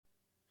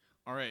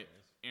All right,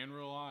 and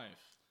we're live.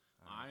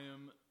 I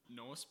am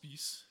Noah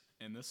Spees,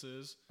 and this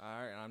is... All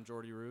right, and I'm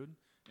Jordy Rude.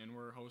 And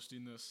we're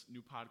hosting this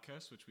new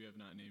podcast, which we have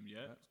not named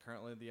yet. It's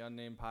currently the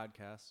unnamed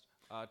podcast.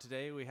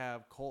 Today we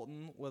have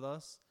Kohlton with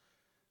us.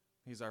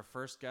 He's our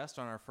first guest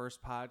on our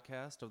first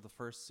podcast of the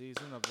first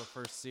season of the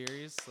first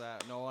series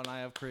that Noah and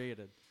I have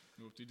created.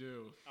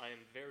 Whoop-de-doo. I am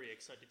very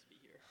excited to be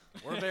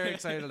here. We're very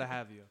excited to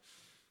have you.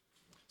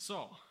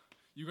 So,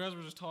 you guys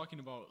were just talking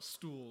about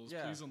stools.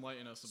 Yeah. Please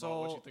enlighten us about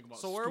what you think about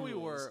stools. stools.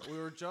 So where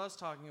we were just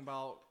talking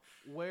about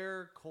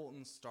where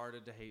Kohlton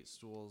started to hate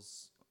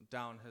stools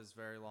down his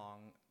very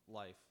long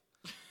life.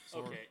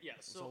 So okay, yeah.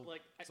 So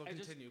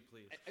continue,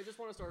 please. I just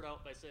want to start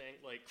out by saying,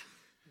 like,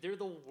 they're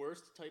the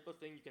worst type of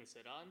thing you can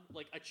sit on.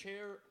 Like, a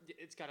chair,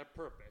 it's got a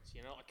purpose,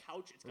 you know? A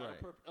couch, it's got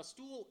a purpose. A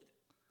stool,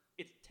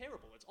 it's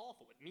terrible. It's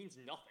awful. It means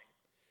nothing.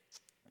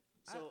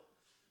 So...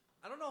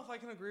 I don't know if I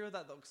can agree with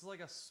that, though, because,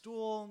 like, a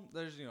stool,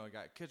 there's, you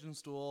got kitchen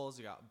stools,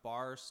 you got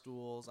bar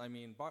stools. I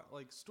mean,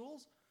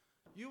 stools,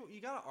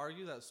 you got to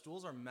argue that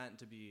stools are meant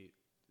to be,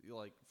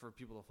 like, for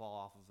people to fall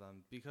off of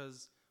them,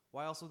 because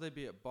why else would they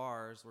be at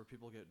bars where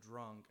people get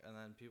drunk, and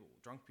then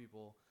drunk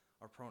people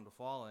are prone to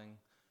falling?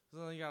 So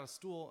then you got a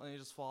stool, and you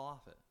just fall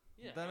off it.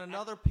 Yeah, then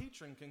another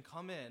patron can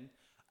come in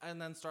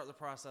and then start the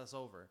process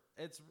over.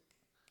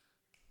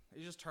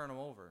 You just turn them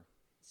over.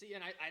 See,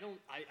 and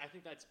I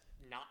think that's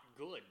not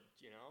good,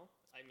 you know?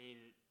 I mean,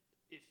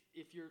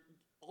 if you're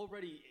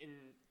already in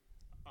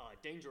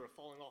danger of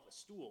falling off a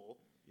stool,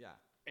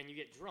 and you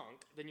get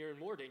drunk, then you're in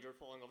more danger of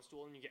falling off a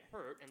stool and you get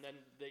hurt, and then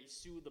they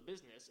sue the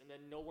business, and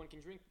then no one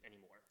can drink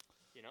anymore,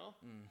 you know?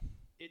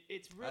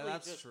 It's really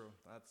that's true.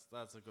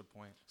 That's a good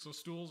point. So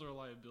stools are a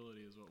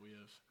liability is what we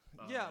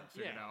have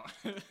figured out.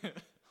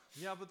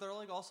 Yeah, but they're,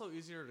 like, also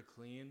easier to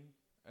clean.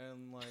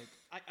 And, like...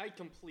 I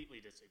completely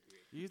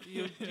disagree. You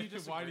disagree?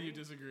 Why do you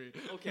disagree?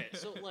 Okay,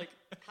 so, like,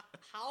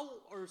 how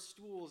are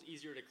stools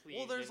easier to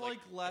clean there's, than,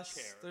 less... a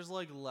chair? There's,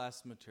 like,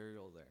 less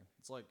material there.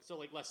 It's, like... So,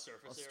 like, less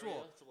surface a stool.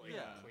 area to,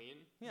 like, clean?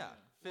 Yeah,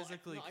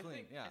 physically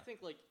clean, I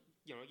think, like,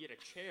 you get a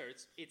chair,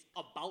 it's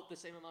about the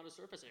same amount of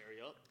surface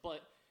area,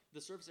 but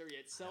the surface area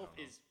itself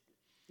is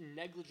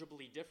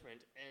negligibly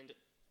different, and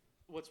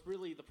what's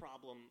really the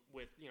problem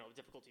with,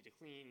 difficulty to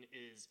clean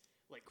is...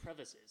 like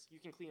crevices. You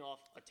can clean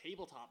off a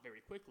tabletop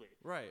very quickly.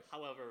 Right.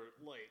 However,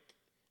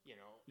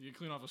 you can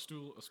clean off a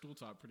stool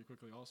top pretty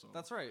quickly also.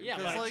 That's right. Yeah,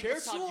 but like, a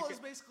stool is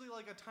basically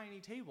like a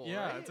tiny table,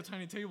 yeah, right? it's a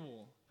tiny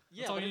table.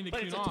 Yeah, that's all you need to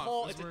clean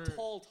off. It's a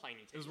tall,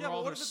 tiny table. Yeah,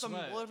 but what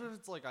if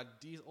it's like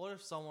what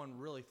if someone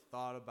really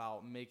thought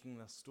about making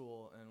the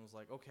stool and was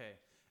like, okay,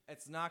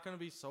 it's not going to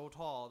be so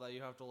tall that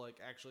you have to, like,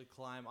 actually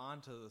climb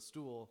onto the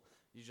stool.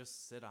 You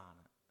just sit on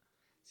it.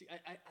 See,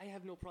 I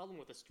have no problem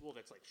with a stool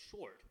that's, like,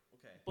 short.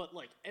 Okay. But,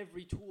 like,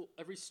 every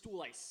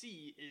stool I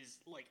see is,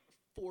 like,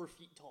 4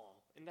 feet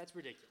tall, and that's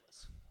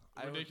ridiculous.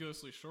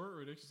 Ridiculously short or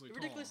ridiculously tall?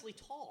 Ridiculously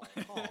tall.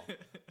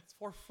 It's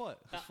 4 foot.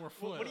 It's 4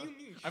 foot. What do you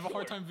mean I have a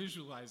hard time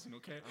visualizing,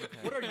 okay?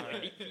 What are you,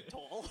 8 feet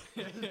tall?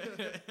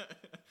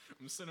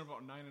 I'm sitting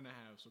about 9.5,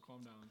 so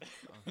calm down.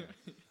 Okay.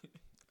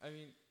 I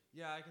mean,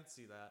 yeah, I can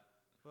see that,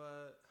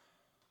 but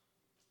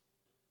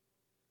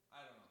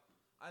I don't know.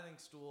 I think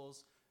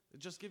stools... it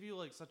just give you,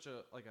 like, such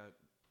a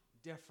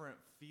different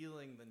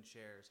feeling than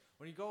chairs.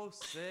 When you go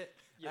sit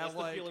that's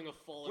the feeling of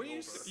falling when you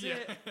over.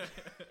 Sit,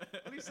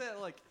 when you sit at,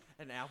 like,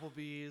 an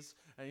Applebee's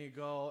and you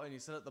go and you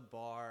sit at the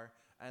bar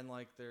and,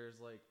 like, there's,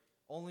 like,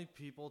 only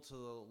people to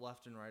the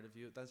left and right of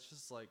you, that's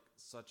just, like,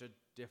 such a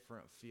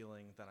different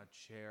feeling than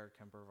a chair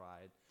can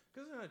provide.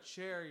 Because in a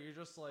chair, you're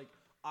just, like,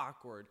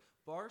 awkward.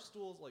 Bar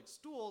stools, like,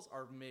 stools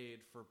are made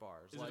for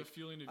bars. Is it a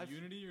feeling of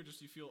unity or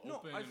just you feel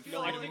open and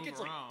No, I think move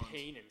it's around? like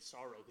pain and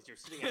sorrow because you're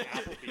sitting at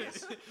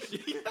Applebee's.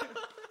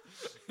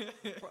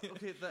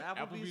 Okay, the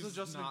Applebee's is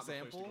just an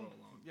example.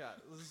 Yeah,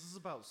 this is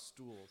about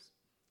stools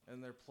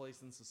and their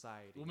place in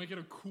society. We'll make it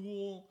a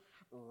cool,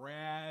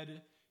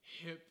 rad,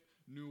 hip,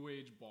 new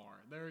age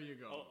bar. There you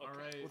go. Oh, okay. All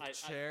right.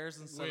 With chairs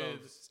instead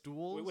of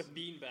stools? With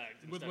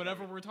beanbags. With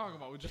whatever we're talking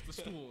about, with just the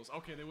stools.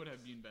 Okay, they would have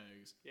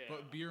beanbags. Yeah.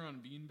 But beer on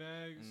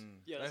beanbags?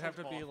 Yeah, they'd have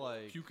to be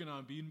like... puking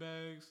on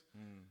beanbags?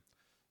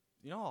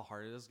 You know how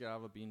hard it is to get out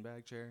of a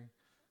beanbag chair?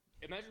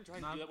 Imagine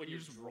trying to do that when you're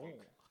just drunk. roll.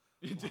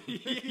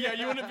 Yeah,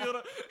 you want to be able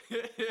to...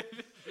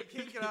 You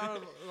can't get out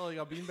of, like,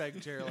 a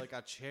beanbag chair like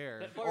a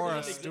chair or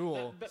a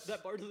stool.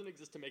 That bar doesn't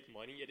exist to make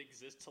money. It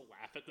exists to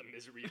laugh at the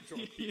misery of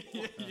drunk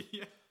people.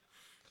 Yeah.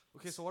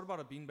 Okay, so what about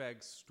a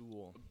beanbag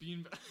stool?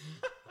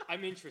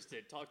 I'm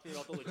interested. Talk to me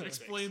about the logistics.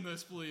 Explain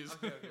this, please.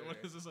 Okay. What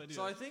is this idea?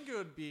 So I think it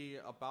would be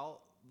about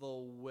the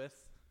width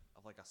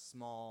of, like, a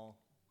small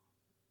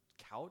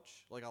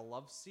couch, like a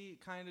love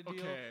seat kind of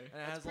deal. Okay.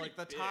 And it has, like,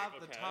 the big, top.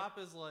 okay. The top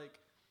is, like,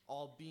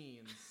 all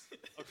beans.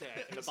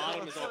 Okay, and the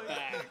bottom is all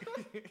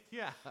bag.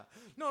 Yeah.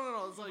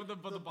 No. It's like the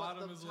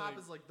bottom is top like...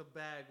 is like the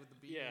bag with the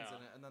beans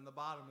in it, and then the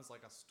bottom is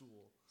like a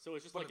stool. So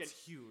it's just but like it's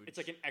huge. It's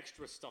like an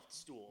extra stuffed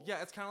stool.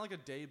 Yeah, it's kind of like a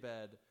day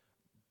bed,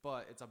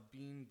 but it's a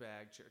bean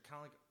bag chair.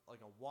 Kind of like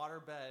a water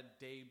bed,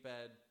 day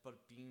bed, but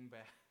bean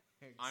bag.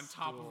 on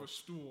top of a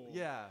stool.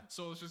 Yeah.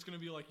 So it's just gonna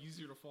be like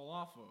easier to fall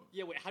off of.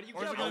 Yeah, wait, how do you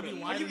Or is get it gonna be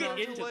wide enough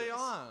into to lay this?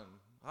 on?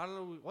 How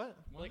do we what?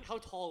 Like, how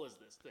tall is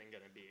this thing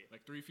gonna be?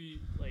 Like 3 feet.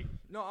 Like,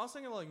 No, I was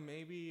thinking like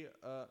maybe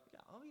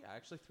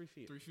actually 3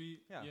 feet. 3 feet.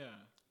 Yeah. Yeah.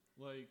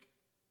 Like.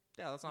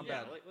 Yeah, that's not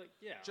yeah, bad.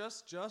 yeah.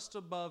 Just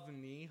above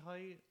knee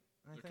height.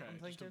 I'm Just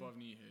thinking. above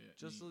knee height.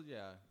 Just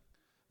yeah.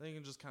 Then you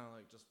can just kind of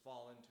like just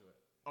fall into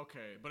it.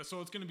 Okay, but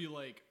so it's gonna be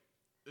like,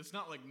 it's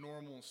not like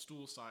normal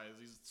stool size.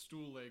 These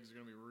stool legs are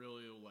gonna be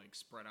really like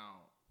spread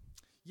out.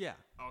 Yeah.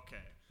 Okay.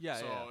 Yeah.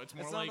 So yeah. it's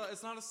more like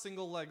it's not a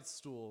single-legged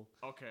stool.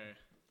 Okay.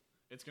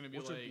 It's gonna be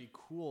Which like. would be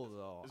cool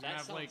though. Is it That gonna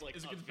have, sounds like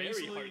is it a gonna very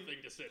basically- hard thing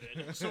to sit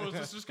in. So is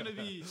this just gonna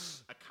be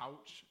a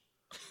couch?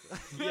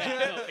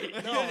 Yeah,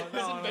 no, No, he's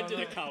no, invented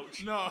no. a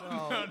couch.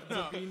 No, It's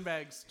a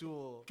beanbag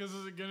stool. Because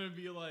is it gonna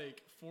be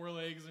like 4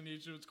 legs in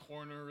each of its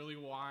corner, really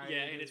wide?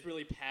 Yeah, and it's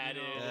really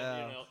padded. You know.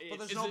 Yeah. And, But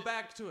there's Is no it-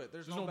 back to it.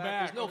 There's no back.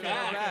 back. There's no Okay.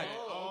 back. Okay.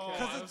 Oh, okay.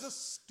 Because I it's a was-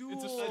 stool.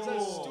 It's a It's a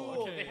stool.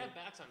 stool. Okay. They have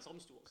backs on some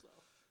stools, though.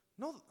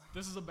 No,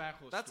 This is a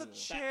backless that's a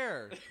stool.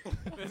 chair.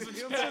 It's a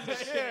You chair.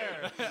 said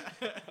chair.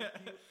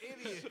 You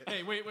idiot.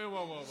 Hey, wait,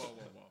 whoa.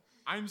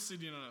 I'm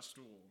sitting on a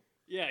stool.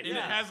 Yeah, And yeah.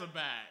 it has a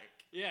back.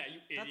 Yeah,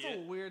 you That's idiot.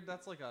 a weird.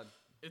 That's like a.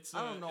 It's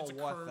I don't know it's a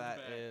what curved that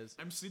back. is.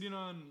 I'm sitting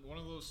on one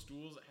of those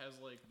stools that has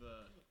like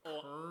the Oh.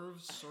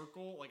 curved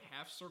circle, like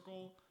half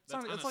circle. It's,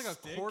 not, that's on it's like a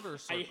stick. quarter I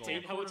circle.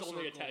 hate how it's Quarter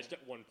only circle. attached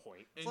at one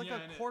point. It's And like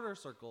yeah, a and quarter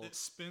circle. It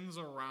spins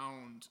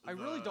around. I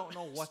really the don't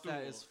know what that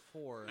stool. is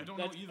for. I don't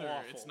That's know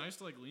either. It's awful. nice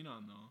to like lean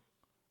on though.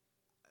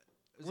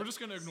 Is We're it- just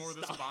gonna ignore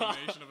this Stop.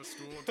 abomination of a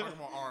stool and talk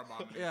about our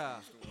abomination Yeah.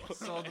 of a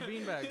stool. So the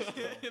beanbag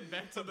stool.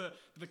 Back to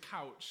the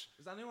couch.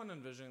 Is anyone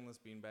envisioning this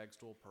beanbag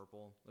stool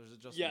purple? Or is it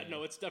just Yeah, me?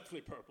 no, it's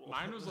definitely purple.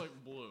 Mine was like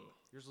blue.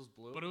 Yours was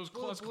blue. But it was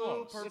blue, close, blue,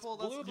 close. purple. It's blue,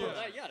 That's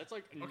purple. yeah. Yeah, it's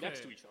like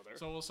next to each other.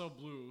 So we'll sell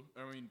blue.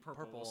 I mean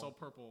purple. Purple. We'll sell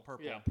purple.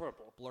 Purple. Yeah,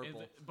 purple. And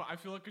Blurple. but I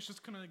feel like it's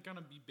just gonna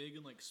be big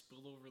and like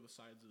spill over the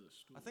sides of the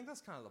stool. I think that's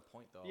kind of the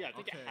point, though. Yeah, I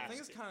think Okay. it I has think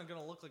it's to. kind of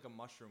gonna look like a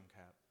mushroom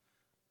cap.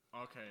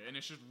 Okay, and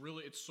it's just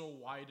really it's so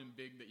wide and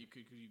big that you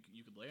could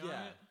lay on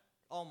Yeah. it.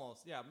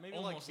 Almost. Yeah. Maybe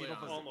Almost like fetal lay on it.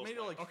 position. Almost Maybe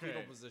like Okay.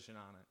 fetal position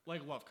on it.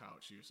 Like love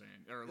couch, you're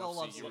saying, or No, love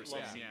love seat. You were seat,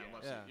 saying, love seat, yeah, yeah.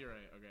 love Yeah. seat. You're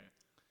right. Okay.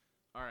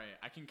 All right,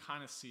 I can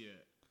kind of see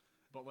it,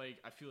 but like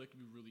I feel like it'd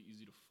be really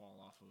easy to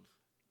fall off of.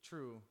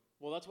 True.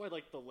 Well, that's why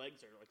like the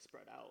legs are like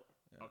spread out.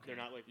 Okay. They're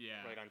not like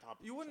Yeah. right on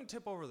top of You each wouldn't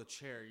tip over the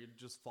chair. You'd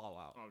just fall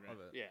out Okay. of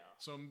it. other. Yeah.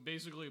 So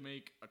basically,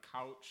 make a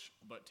couch,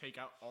 but take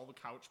out all the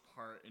couch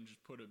part and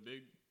just put a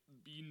big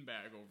bean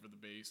bag over the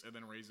base, and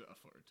then raise it a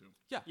foot or two.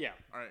 Yeah.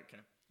 All right. Okay.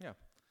 Yeah.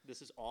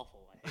 This is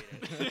awful. I hate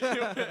it.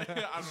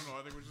 I don't know.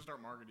 I think we should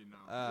start marketing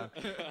now.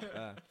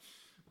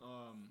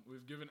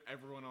 We've given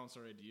everyone else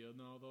our idea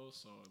now, though,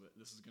 so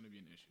this is going to be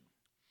an issue.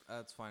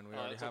 That's fine. We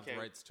already it's have okay.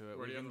 rights to it. We We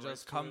already can have the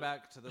rights just to come it.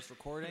 back to this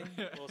recording.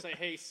 We'll say,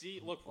 hey,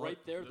 see, look Or-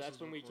 right there. This That's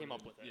is when we came up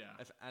recorded. with it.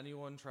 Yeah. If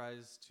anyone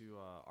tries to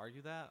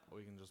argue that,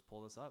 we can just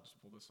pull this up. Just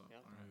pull this up. Yeah.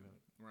 All right.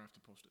 We're going to have to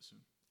post it soon.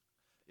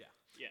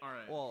 Yeah. All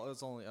right. Well,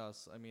 it's only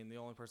us. I mean, the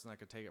only person that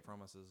could take it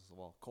from us is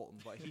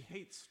Kohlton, but he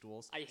hates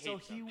stools. I hate so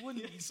them. he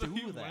wouldn't So do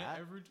you that. wouldn't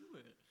ever do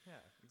it. Yeah,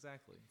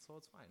 exactly. So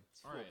it's fine. It's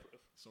All right.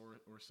 foolproof. So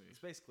we're safe. It's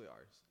basically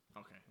ours.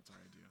 Okay, it's our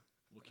idea.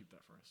 We'll keep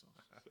that for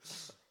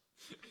ourselves.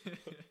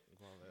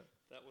 Love it.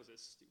 That was a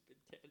stupid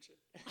tangent.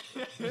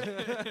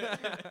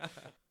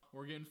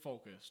 We're getting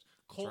focused.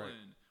 right.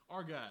 Kohlton,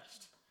 our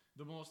guest,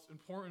 the most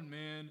important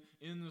man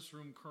in this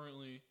room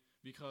currently,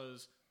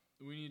 because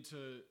we need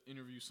to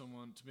interview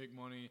someone to make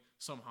money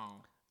somehow.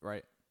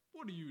 Right.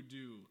 What do you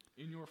do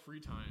in your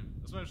free time,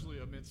 especially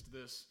amidst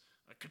this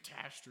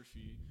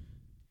catastrophe,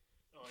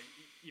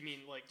 You mean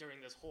like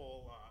during this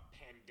whole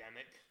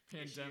pandemic?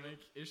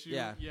 issue?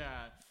 Yeah.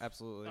 Yeah.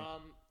 Absolutely.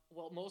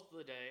 Well, most of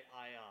the day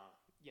I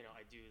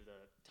do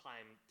the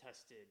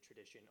time-tested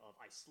tradition of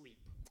I sleep.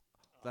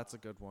 That's a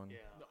good one. Yeah.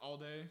 All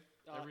day?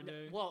 Every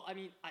day? Well, I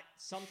mean,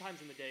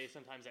 sometimes in the day,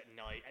 sometimes at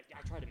night.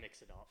 I try to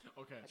mix it up.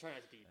 Okay. I try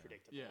not to be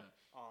predictable. Yeah.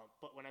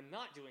 But when I'm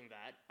not doing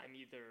that, I'm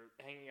either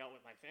hanging out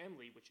with my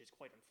family, which is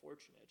quite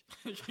unfortunate.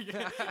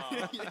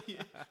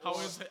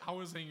 How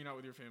is hanging out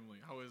with your family?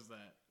 How is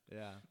that?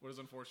 Yeah. What is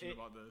unfortunate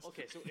about this?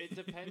 Okay, so it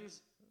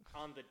depends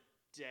on the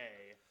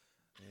day.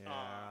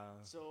 Yeah.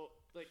 So,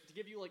 like, to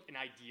give you like an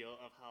idea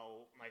of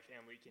how my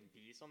family can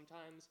be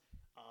sometimes,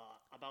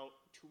 about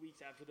 2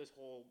 weeks after this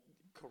whole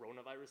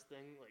coronavirus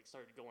thing like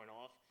started going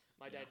off,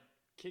 my dad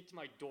kicked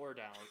my door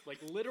down. Like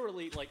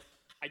literally, like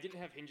I didn't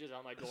have hinges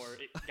on my door.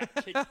 It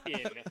got kicked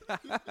in.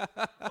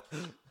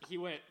 He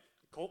went,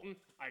 Kohlton,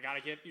 I gotta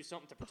give you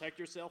something to protect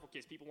yourself in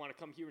case people want to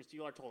come here and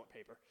steal our toilet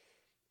paper.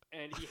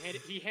 And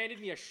he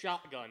handed me a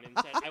shotgun and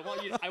said, I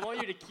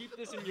want you to keep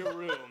this in your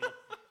room.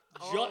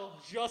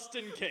 Just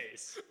in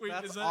case. Wait,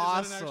 That's is that an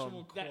awesome.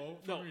 actual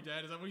quote No. from your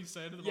dad? Is that what he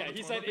said? About Yeah, the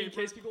he toilet said in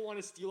paper? case people want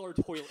to steal our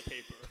toilet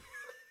paper.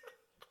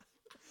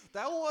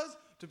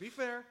 To be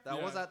fair,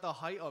 that was at the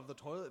height of the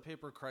toilet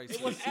paper crisis.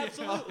 It was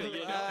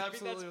absolutely. You know?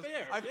 Absolutely. I mean, that's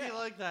fair. I feel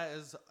like that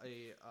is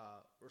a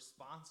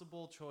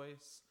responsible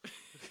choice.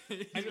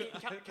 I mean,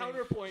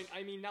 counterpoint.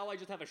 I mean, now I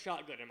just have a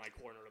shotgun in my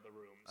corner of the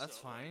room. That's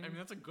so, fine. I mean,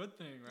 that's a good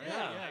thing, right?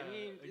 Yeah. I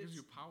mean, it gives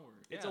you power.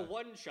 It's a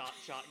one-shot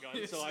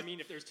shotgun. So I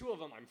mean, if there's 2 of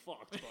them, I'm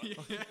fucked.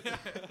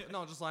 But.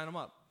 No, just line them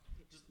up.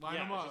 Just line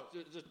them up.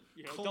 Just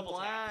double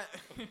tap.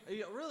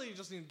 Really, you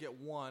just need to get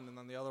one, and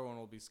then the other one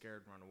will be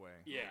scared and run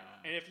away. Yeah,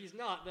 and if he's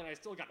not, then I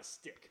still got a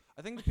stick.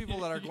 I think the people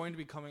that are going to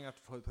be coming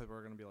after toilet paper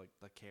are going to be like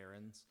the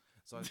Karens.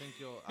 So I think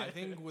I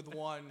think with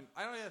one,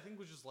 I think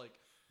with just like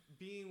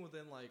being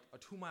within like a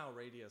 2-mile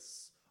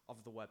radius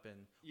of the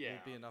weapon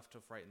will be enough to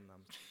frighten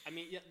them. I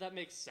mean, yeah, that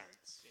makes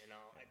sense. You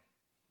know,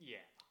 yeah.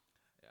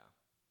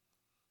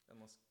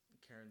 Unless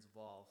Karens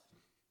evolve.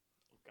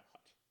 Oh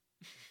God.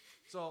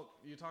 So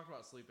you talked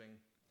about sleeping.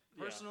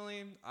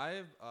 Personally,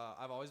 I've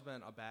always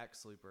been a back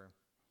sleeper.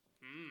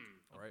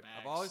 Right.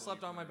 I've always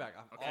slept on my back.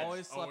 I've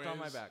always slept on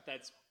my back.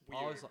 That's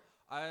weird.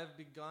 I have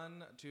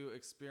begun to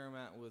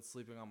experiment with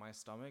sleeping on my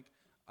stomach.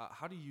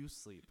 How do you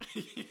sleep?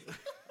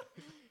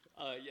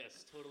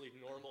 Yes, totally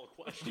normal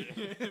question.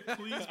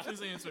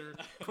 please answer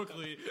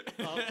quickly.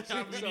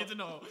 We need to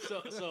know.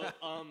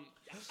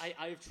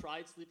 I've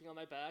tried sleeping on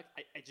my back.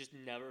 I just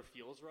never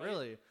feels right.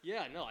 Really?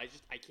 Yeah, no, I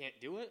can't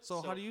do it.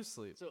 So how do you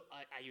sleep? So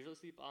I usually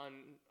sleep on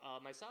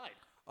my side.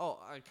 Oh,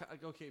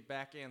 okay,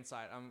 back and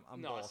side.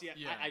 I'm both. See,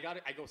 I got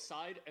it. I go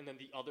side and then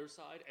the other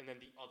side and then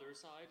the other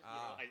side.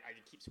 I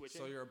keep switching.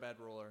 So you're a bed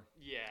roller.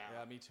 Yeah.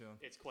 Yeah, me too.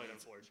 It's quite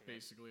unfortunate.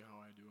 Basically how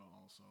I do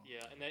also.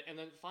 Yeah, and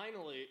then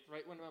finally,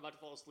 right when I'm about to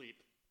fall asleep,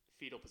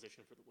 fetal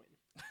position for the win.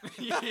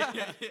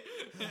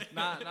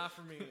 Not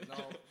for me.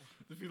 No.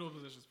 The fetal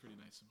position is pretty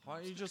nice. Sometimes. Why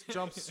don't you just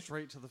jump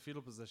straight to the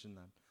fetal position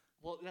then?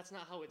 Well, that's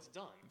not how it's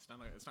done. It's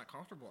not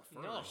comfortable at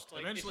first. No,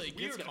 Eventually it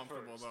gets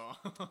comfortable though.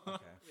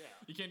 Okay. Yeah.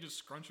 You can't just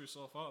scrunch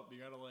yourself up. You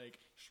gotta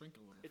shrink a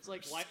little. It's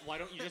first. like why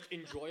don't you just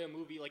enjoy a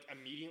movie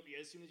immediately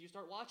as soon as you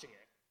start watching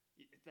it?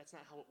 That's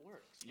not how it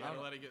works. You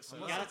gotta let it get set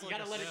You up.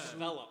 gotta let it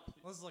develop.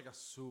 This is like a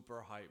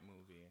super hype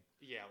movie.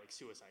 Yeah, like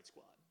Suicide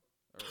Squad.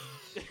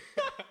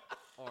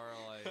 Or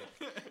like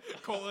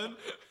Kohlton,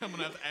 I'm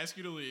gonna have to ask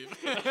you to leave.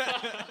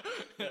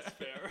 That's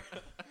fair.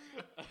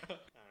 I don't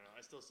know.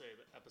 I still say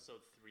that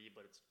episode 3,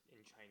 but it's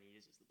in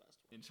Chinese, is the best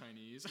one. In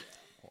Chinese?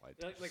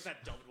 Yeah. Like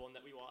that dubbed one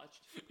that we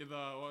watched.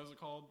 What was it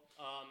called?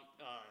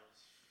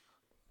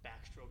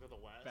 Backstroke of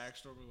the West.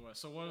 Backstroke of the West.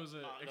 So what was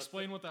it?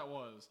 Explain what that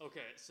was.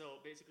 Okay,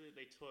 so basically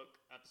they took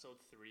episode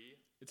 3.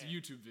 It's a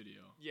YouTube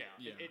video. Yeah.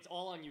 It's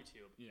all on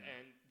YouTube. Yeah.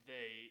 And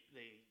they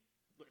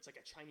it's like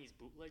a Chinese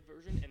bootleg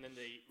version, and then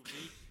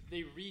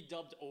they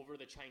redubbed over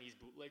the Chinese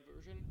bootleg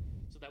version,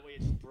 so that way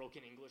it's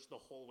broken English the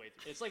whole way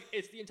through.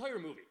 It's the entire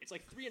movie. It's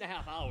like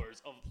 3.5 hours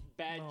of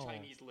bad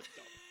Chinese lip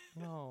dub.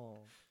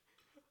 No.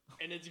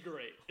 And it's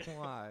great.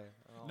 Why?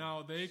 Oh.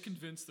 Now they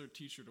convinced their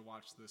teacher to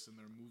watch this in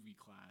their movie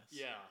class.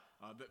 Yeah.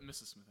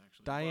 Mrs. Smith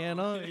actually.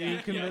 Diana, you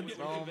convinced?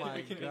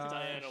 We convinced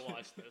Diana to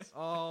watch this.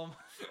 Oh.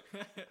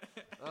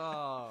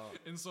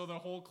 And so the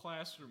whole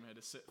classroom had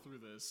to sit through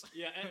this.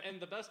 Yeah,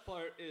 and the best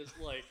part is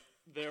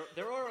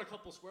there are a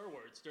couple swear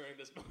words during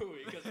this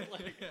movie because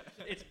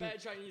it's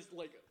bad Chinese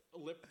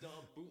lip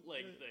dub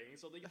bootleg thing,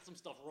 so they get some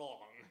stuff wrong.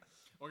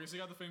 Okay, so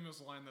you got the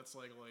famous line that's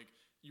like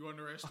you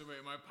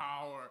underestimate my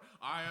power.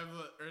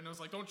 And it was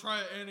like, don't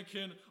try it,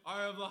 Anakin.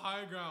 I have the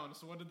high ground.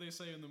 So what did they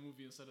say in the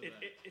movie instead of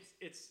that?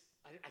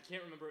 I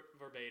can't remember it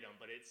verbatim,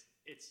 but it's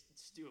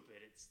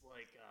stupid. It's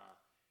like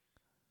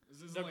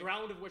the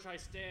ground of which I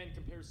stand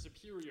compares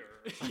superior.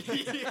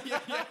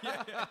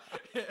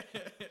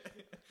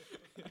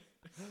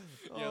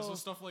 Yeah, so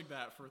stuff like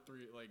that for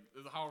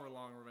however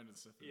long Revenge of the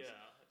Sith is.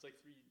 Yeah, it's like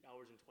 3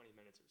 hours and 20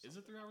 minutes or something. Is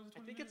it 3 hours and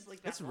 20 minutes? I think it's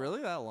like that. It's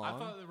really that long? I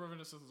thought the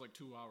Revenge of the Sith was like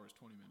 2 hours,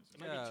 20 minutes.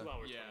 It might be 2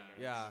 hours, 20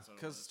 minutes. Yeah,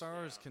 because Star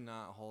Wars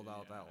cannot hold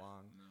out that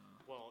long. No.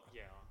 Well,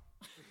 yeah.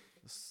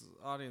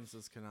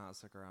 Audiences cannot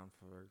stick around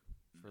for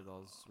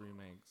those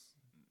remakes,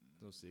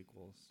 those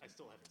sequels. I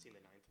still haven't seen the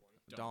 9th one.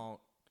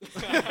 Don't.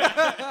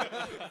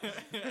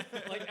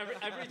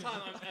 every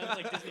time I'm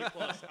at Disney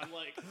Plus, I'm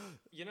like,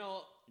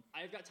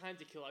 I've got time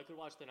to kill. I could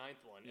watch the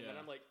 9th one, and then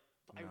I'm like,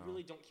 I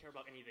really don't care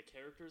about any of the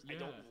characters. I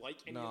don't like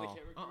any of the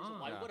characters. So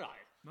why would I?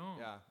 No.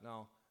 Yeah,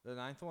 no. The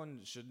 9th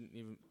one shouldn't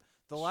even.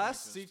 The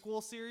last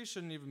sequel series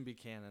shouldn't even be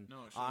canon.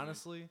 No,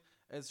 honestly,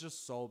 it's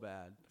just so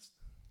bad.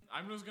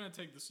 I'm just gonna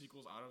take the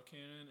sequels out of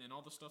canon and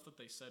all the stuff that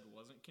they said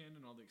wasn't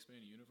canon, all the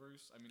expanded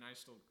universe. I mean, I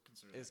still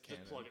consider it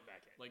canon. Just plug it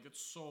back in.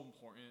 It's so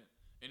important,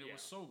 and it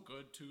was so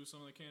good too.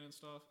 Some of the canon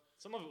stuff.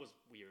 Some of it was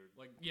weird.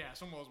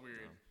 Some was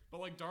weird. Yeah.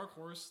 But Dark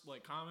Horse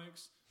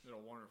comics did a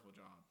wonderful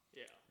job.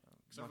 Yeah.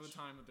 Except for the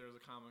time that there was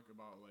a comic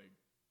about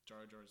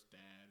Jar Jar's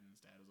dad, and his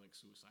dad was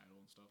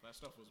suicidal and stuff. That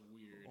stuff was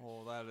weird.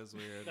 Oh, that is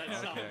weird. That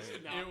sounds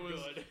not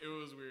good. It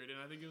was weird, and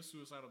I think it was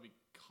suicidal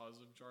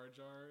because of Jar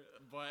Jar.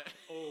 But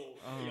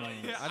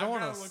I don't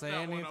want to say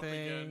anything.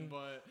 Again,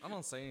 but I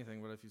don't say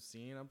anything. But if you've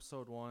seen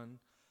episode 1,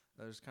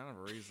 There's kind of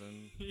a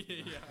reason.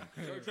 Yeah.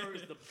 Jar Jar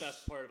is the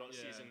best part about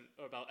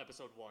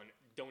episode 1.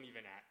 Don't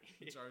even at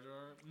me. Jar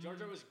Jar? Jar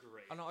Jar was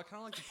great. I know, I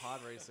kind of like the pod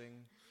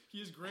racing.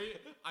 He's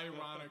great,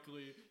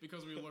 ironically,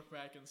 because we look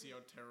back and see how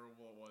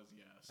terrible it was,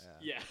 yes.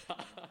 Yeah.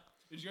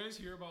 Did you guys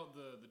hear about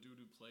the dude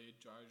who played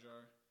Jar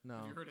Jar? No.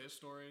 Have you heard his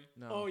story?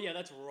 No. Oh, yeah,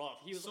 that's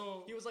rough. He was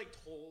like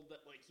told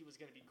that like he was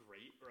going to be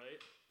great, right?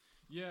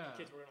 Yeah.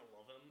 The kids were going to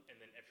love him, and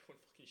then everyone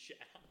fucking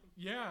shit on him.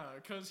 Yeah,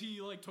 because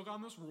he like took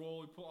on this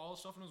role. He put all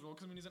his stuff in his role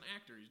because I mean he's an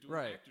actor. He's doing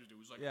what actors do.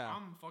 He's like,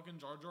 I'm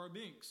fucking Jar Jar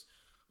Binks,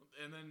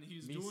 and then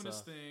he's doing his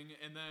thing,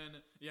 and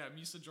then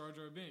Misa Jar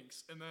Jar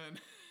Binks, and then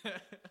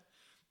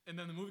and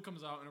then the movie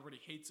comes out and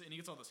everybody hates it, and he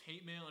gets all this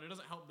hate mail, and it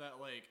doesn't help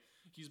that like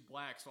he's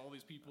black, so all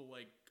these people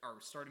like are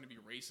starting to be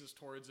racist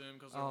towards him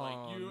because they're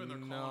like you, and they're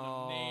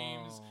calling him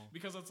names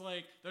because it's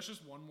like that's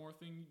just one more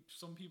thing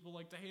some people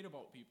like to hate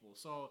about people.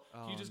 So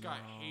he just got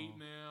hate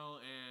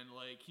mail, and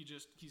like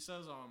he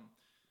says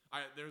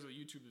there's a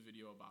YouTube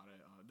video about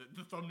it.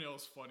 The thumbnail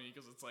is funny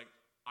because it's like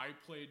I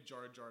played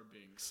Jar Jar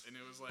Binks, and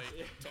it was like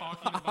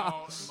talking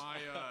about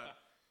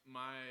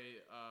my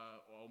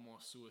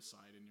almost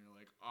suicide, and you're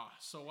like,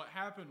 so what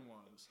happened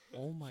was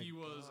he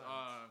was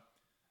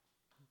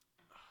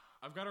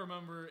I've got to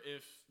remember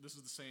if this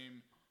is the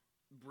same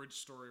bridge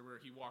story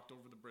where he walked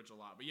over the bridge a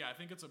lot, but yeah, I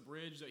think it's a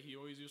bridge that he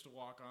always used to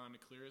walk on to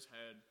clear his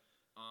head.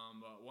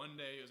 But one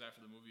day it was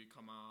after the movie had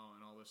come out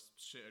and all this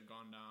shit had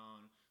gone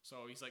down,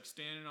 so he's like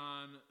standing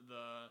on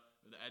the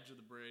edge of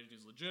the bridge, and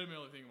he's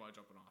legitimately thinking about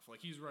jumping off.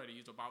 Like he's ready,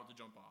 he's about to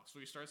jump off, so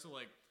he starts to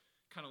like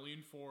kind of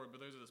lean forward, but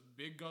there's this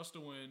big gust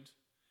of wind,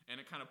 and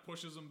it kind of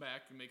pushes him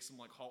back and makes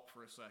him like halt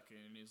for a second,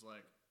 and he's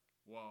like,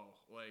 whoa,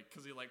 like,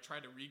 because he like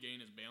tried to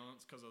regain his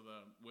balance because of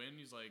the wind.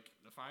 He's like,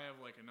 if I have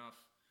like enough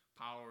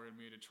power in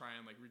me to try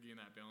and like regain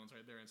that balance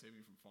right there and save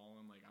me from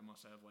falling, like I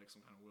must have like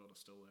some kind of will to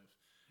still live.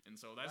 And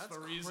so that's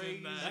the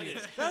reason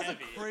that's a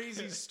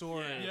crazy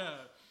story.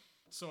 Yeah.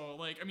 So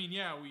like, I mean,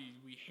 yeah,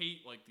 we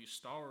hate like these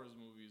Star Wars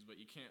movies, but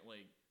you can't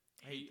like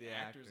hate the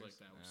actors like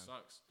that, which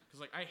sucks. Because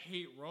like I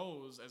hate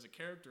Rose as a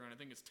character, and I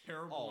think it's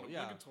terrible and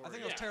obligatory. I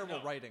think it was terrible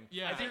writing.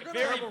 Yeah, I think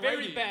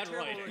very bad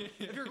writing.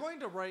 If you're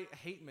going to write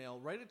hate mail,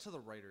 write it to the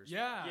writers.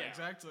 Yeah.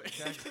 Exactly.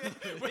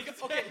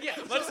 Okay,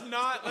 let's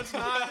not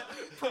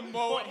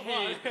promote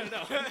hate.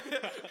 No.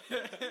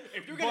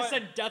 If you're gonna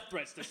send death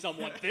threats to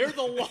someone, they're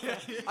the one.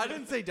 I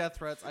didn't say death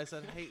threats. I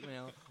said hate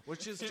mail,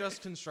 which is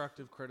just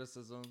constructive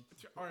criticism.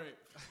 All right.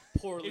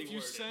 Poorly if you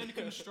worded. send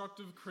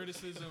constructive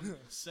criticism,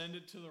 send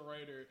it to the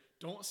writer.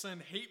 Don't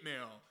send hate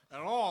mail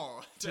at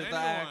all to the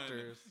anyone,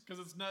 actors,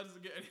 because it's not to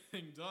get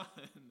anything done.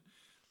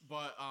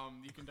 But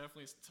you can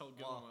definitely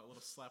give them a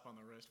little slap on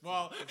the wrist.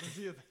 Well, a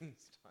few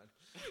things done.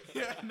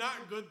 Yeah,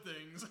 not good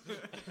things.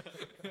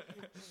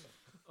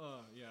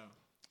 Yeah.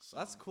 So.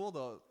 That's cool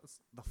though.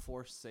 The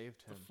Force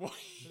saved him.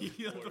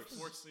 The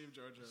Force saved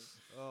Jar Jar.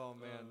 Oh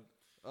man.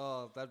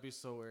 Oh, that'd be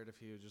so weird if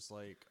he would just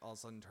like all of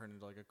a sudden turn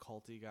into like a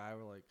culty guy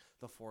where like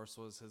the Force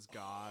was his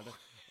god.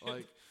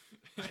 Like,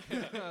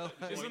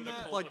 isn't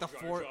that like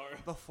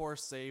the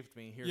Force saved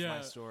me? Here's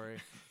my story.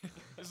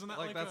 Isn't that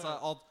like that's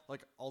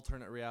like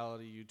alternate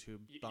reality YouTube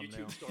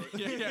thumbnail?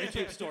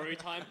 YouTube story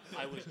time.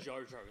 I was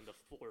Jar Jar and the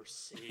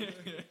Force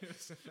saved me.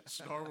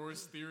 Star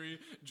Wars theory: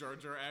 Jar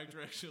Jar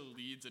actor actually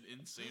leads an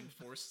insane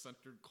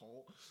Force-centered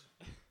cult.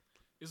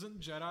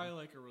 Isn't Jedi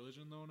like a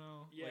religion though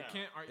now? Yeah.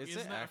 Like,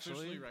 isn't that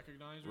officially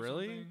recognized? Or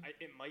really? Something?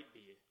 It might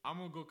be. I'm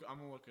gonna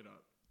look it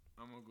up.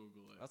 I'm gonna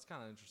Google it. That's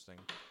kind of interesting.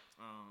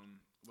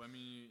 Let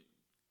me,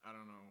 I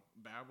don't know,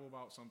 babble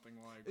about something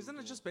like. Isn't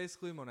Google. it just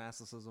basically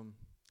monasticism?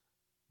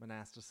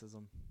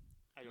 Monasticism.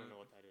 I don't know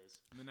what that is.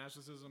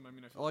 Monasticism. I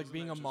mean, I feel like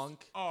being a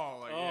monk.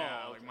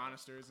 Like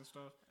monasteries and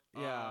stuff.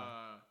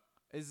 Yeah.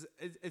 It's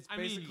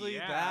basically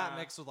that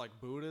mixed with like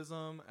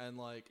Buddhism and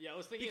like. Yeah, I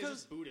was thinking it's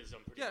just Buddhism.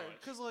 Pretty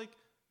much. Because like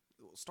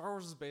Star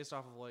Wars is based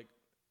off of like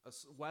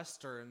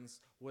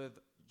westerns with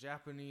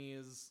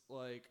Japanese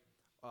like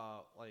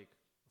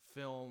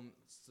film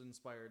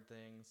inspired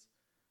things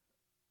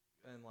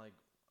and like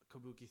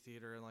kabuki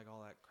theater and like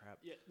all that crap.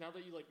 Yeah, now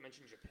that you like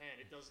mentioned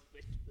Japan, it does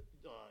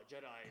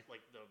Jedi,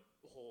 like the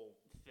whole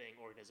thing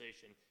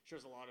organization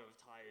shares a lot of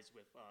ties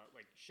with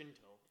like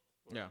Shinto.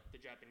 The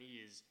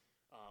Japanese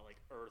like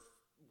earth,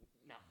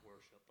 not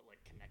worship, but like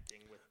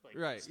connecting with like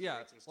spirits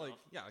and stuff.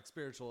 Like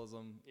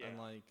spiritualism and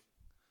like,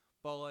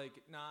 but like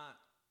not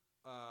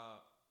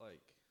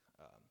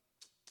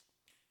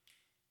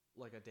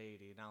like a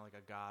deity, not like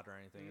a god or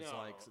anything. No, it's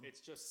like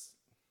it's just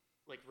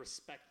like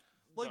respect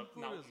like the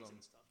Buddhism mountains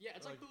and stuff. Yeah,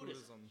 it's like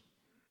Buddhism.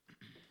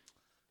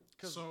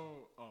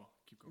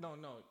 Keep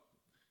going. No.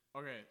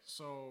 Okay,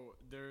 so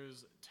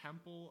there's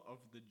Temple of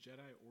the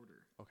Jedi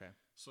Order. Okay.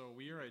 So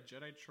we are a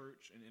Jedi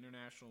Church and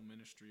international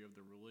ministry of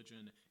the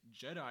religion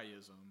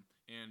Jediism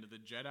and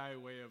the Jedi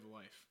way of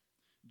life.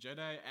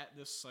 Jedi at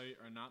this site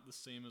are not the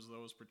same as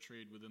those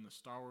portrayed within the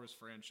Star Wars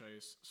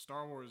franchise.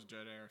 Star Wars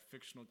Jedi are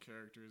fictional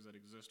characters that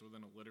exist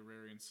within a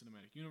literary and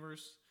cinematic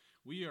universe.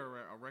 We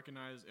are a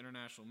recognized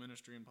international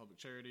ministry and public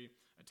charity,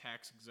 a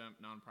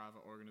tax-exempt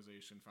nonprofit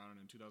organization founded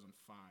in 2005.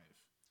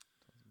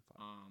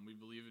 We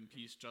believe in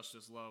peace,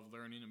 justice, love,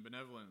 learning, and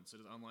benevolence.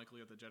 It is unlikely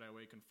that the Jedi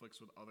way conflicts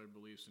with other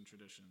beliefs and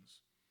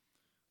traditions.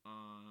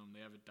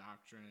 They have a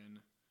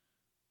doctrine.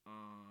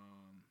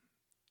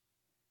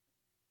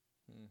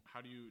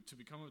 To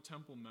become a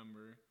temple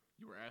member,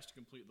 you are asked to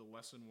complete the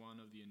lesson 1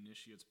 of the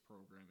Initiates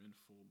program in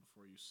full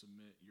before you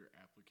submit your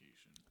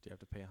application. Do you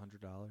have to pay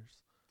 $100?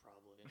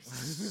 Probably.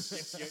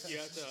 you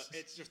have to.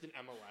 It's just an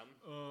MLM.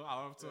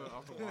 I'll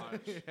have to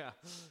watch. Yeah.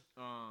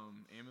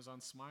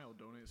 Amazon Smile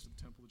donates to the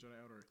Temple of Jedi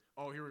Order.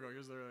 Oh, here we go.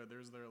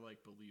 There's their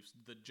like beliefs.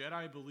 The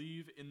Jedi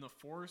believe in the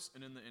Force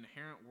and in the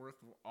inherent worth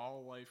of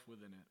all life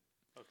within it.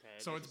 Okay.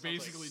 So it's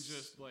basically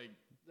just like.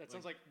 That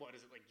sounds like, what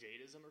is it, like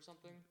Jadeism or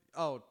something?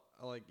 Oh,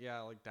 like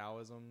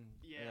Taoism,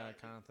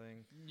 kind of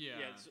thing.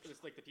 Yeah,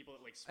 it's like the people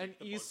that like speak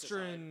the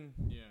Eastern,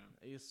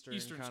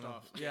 Eastern kind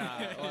stuff.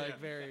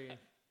 Very.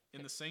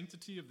 In the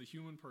sanctity of the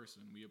human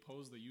person, we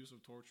oppose the use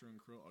of torture and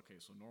cruel. Okay,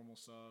 so normal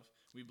stuff.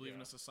 We believe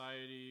in a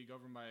society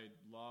governed by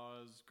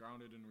laws,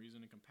 grounded in reason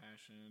and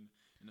compassion,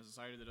 in a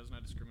society that does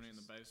not discriminate on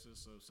the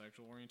basis of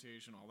sexual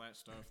orientation, all that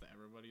stuff that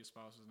everybody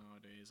espouses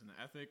nowadays, and the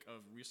ethic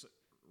of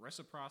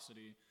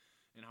reciprocity.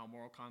 And how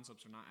moral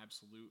concepts are not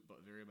absolute,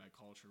 but vary by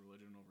culture,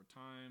 religion, over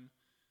time.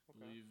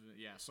 Okay.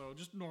 So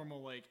just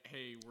normal, like,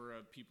 hey, we're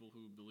a people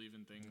who believe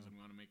in things and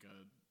we want to make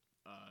a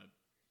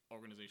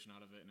organization out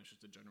of it, and it's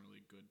just a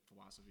generally good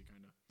philosophy,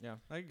 kind of. Yeah,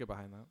 I can get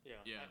behind that.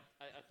 Yeah.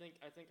 I think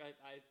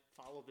I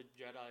follow the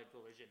Jedi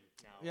religion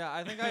now. Yeah,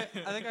 I think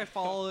I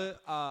follow it.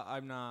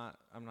 I'm not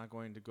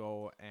going to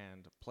go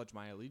and pledge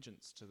my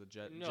allegiance to the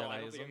Jediism. No,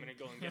 I don't think I'm going to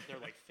go and get their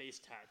like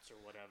face tats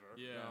or whatever.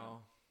 Yeah,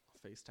 no.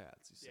 Face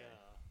tats. You say.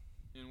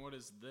 Yeah. And what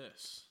is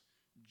this?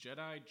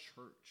 Jedi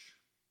Church.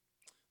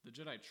 The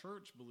Jedi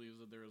Church believes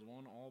that there is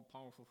one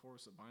all-powerful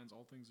force that binds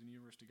all things in the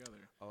universe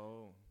together.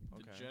 Oh,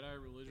 okay. The Jedi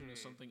religion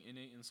is something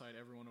innate inside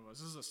every one of us.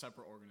 This is a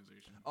separate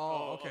organization.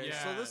 Oh, okay.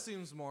 Yeah. So this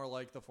seems more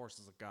like the Force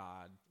is a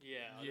god.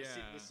 Yeah.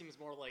 This seems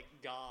more like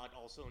God,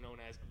 also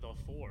known as the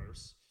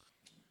Force.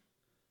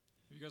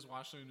 Have you guys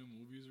watched any new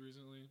movies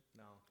recently?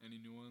 No. Any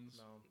new ones?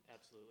 No.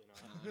 Absolutely not.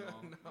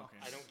 No.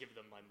 Okay. I don't give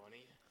them my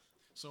money.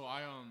 So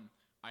I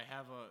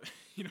have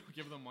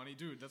give them money.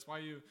 Dude, that's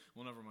why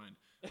well, never mind.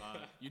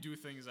 You do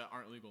things that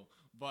aren't legal.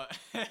 But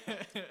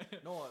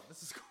Noah,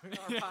 this is going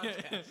on our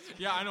podcast.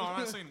 Yeah, I know. I'm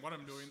not saying what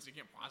I'm doing, so you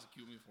can't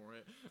prosecute me for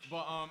it.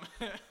 But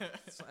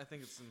I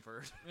think it's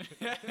inferred.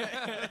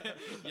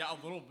 Yeah, a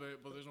little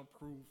bit, but there's no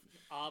proof.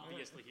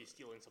 Obviously, he's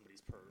stealing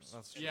somebody's purse.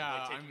 That's true.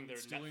 Yeah, like I'm their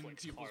stealing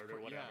Netflix people's card or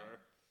whatever.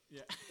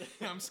 Yeah.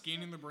 I'm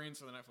scanning the brains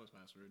for the Netflix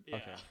password. Yeah.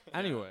 Okay.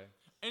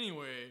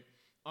 Anyway,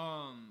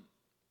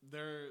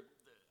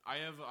 I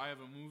have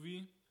a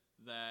movie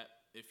that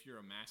if you're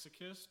a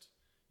masochist,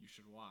 you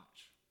should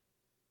watch.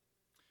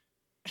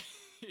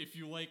 If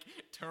you like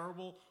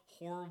terrible,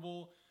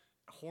 horrible,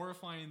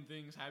 horrifying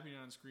things happening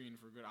on screen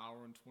for a good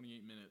hour and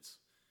 28 minutes.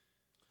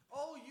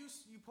 Oh,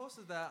 you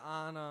posted that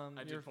on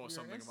I did post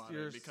something about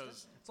it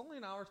because it's only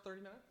an hour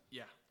 30 minutes.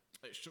 Yeah,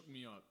 it shook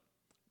me up.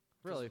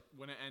 Really?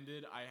 When it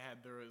ended,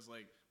 there was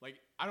like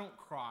I don't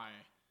cry.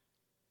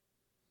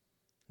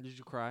 Did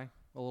you cry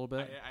a little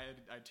bit?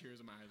 I had tears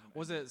in my eyes.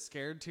 Was it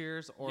scared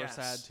tears or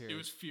sad tears? It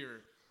was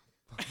fear.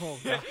 Oh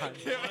God! What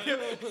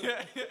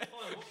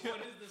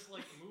is this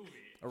like movie?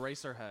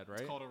 Eraserhead, right?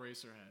 It's called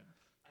Eraserhead.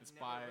 It's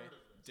by heard of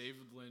this.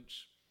 David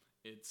Lynch.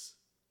 It's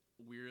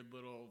weird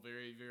little,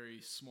 very,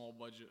 very small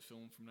budget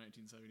film from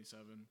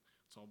 1977.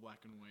 It's all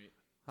black and white.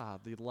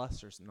 The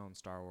lesser known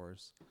Star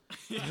Wars.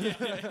 Yeah,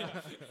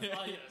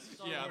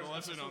 the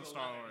lesser known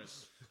Star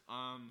Wars.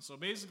 So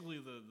basically,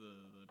 the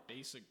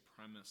basic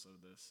premise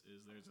of this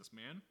is there's this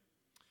man.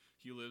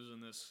 He lives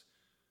in this.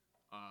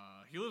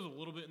 He lives a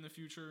little bit in the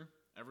future.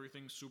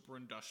 Everything's super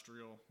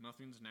industrial.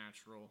 Nothing's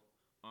natural.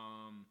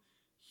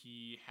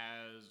 He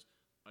has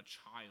a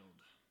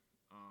child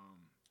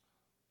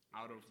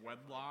out of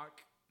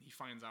wedlock. He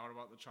finds out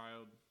about the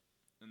child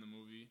in the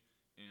movie,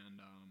 and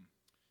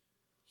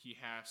he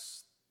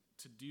has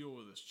to deal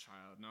with this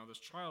child. Now, this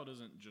child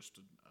isn't just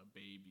a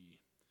baby.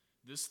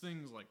 This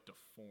thing's like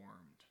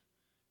deformed.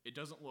 It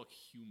doesn't look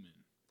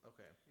human.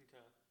 Okay.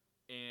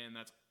 And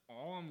that's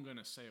all I'm going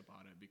to say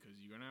about it, because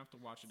you're going to have to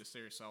watch it to say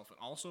yourself. And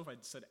also, if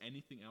I'd said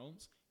anything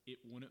else, it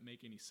wouldn't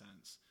make any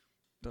sense.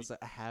 Does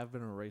it have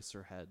an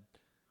eraser head?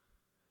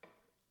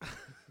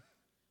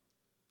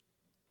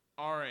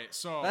 All right,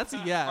 so that's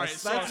a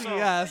yes. That's a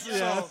yes.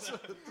 Yes.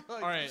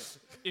 All right,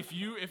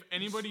 if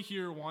anybody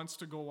here wants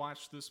to go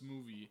watch this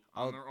movie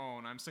on their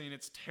own, I'm saying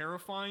it's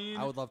terrifying.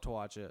 I would love to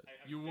watch it.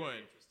 You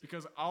would,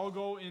 because I'll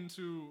go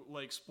into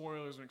like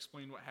spoilers and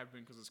explain what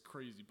happened because it's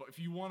crazy. But if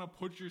you want to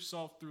put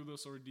yourself through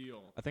this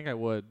ordeal, I think I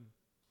would.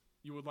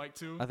 You would like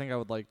to? I think I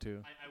would like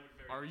to. I would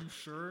very Are you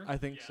sure? I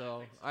think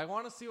so. I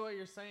want to see what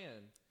you're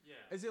saying.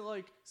 Yeah. Is it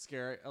like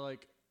scary?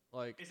 Like?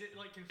 Is it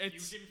like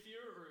confusion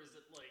fear, or is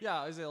it like?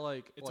 Yeah. Is it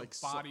like? It's like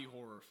a body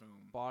horror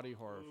film. Body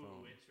horror Ooh,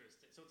 film.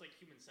 Interesting. So it's like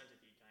Human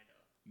Centipede, kind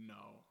of.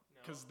 No,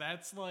 because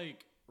that's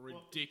like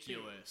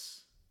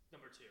ridiculous.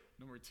 Well,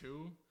 Number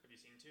two. Have you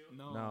seen 2?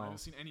 No, I haven't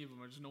seen any of them.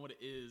 I just know what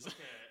it is.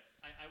 Okay,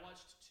 I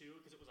watched 2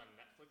 because it was on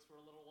Netflix for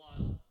a little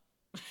while.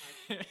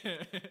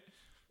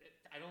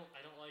 I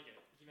don't like it.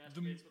 He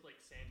masturbates with like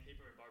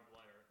sandpaper and barbed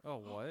wire. Oh,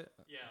 what?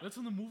 Yeah. That's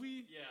in the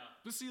movie? Yeah.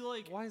 But see,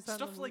 like, why is that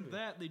stuff like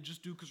that they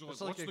just do because they're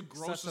like, what's the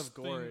grossest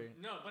gory.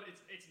 thing? No, but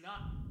it's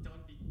not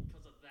done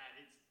because of that.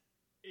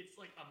 It's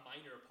like a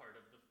minor part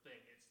of the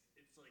thing.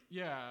 It's like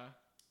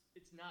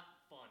it's not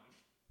fun.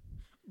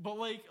 But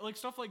like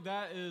stuff like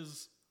that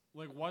is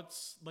like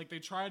what's like they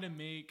try to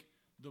make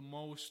the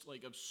most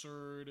like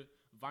absurd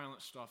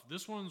violent stuff.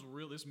 This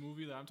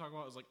movie that I'm talking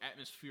about is like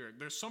atmospheric.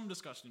 There's some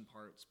disgusting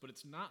parts, but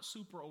it's not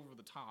super over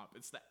the top.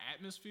 It's the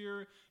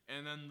atmosphere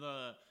and then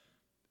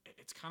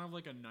it's kind of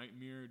like a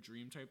nightmare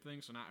dream type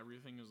thing, so not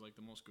everything is like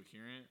the most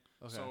coherent.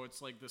 Okay. So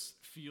it's like this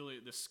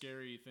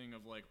scary thing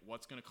of like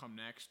what's gonna come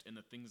next, and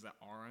the things that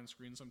are on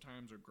screen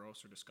sometimes are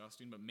gross or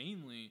disgusting, but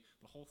mainly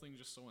the whole thing's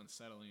just so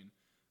unsettling,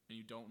 and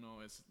you don't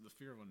know. It's the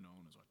fear of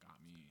unknown is what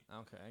got me.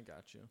 Okay, I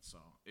got you. So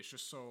it's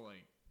just so odd.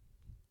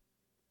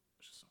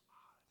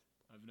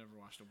 I've never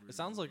watched a weird It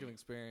sounds movie. like an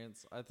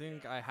experience. I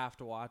think I have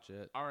to watch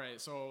it. All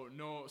right, so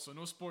no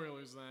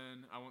spoilers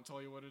then. I won't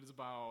tell you what it is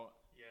about.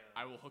 Yeah.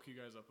 I will hook you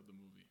guys up with the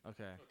movie.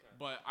 Okay.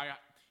 But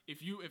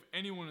if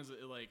anyone is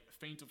like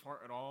faint of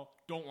heart at all,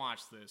 don't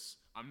watch this.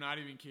 I'm not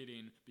even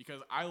kidding,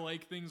 because I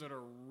like things that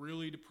are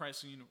really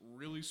depressing,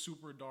 really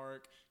super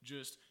dark,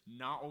 just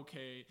not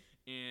okay,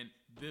 and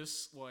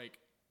this like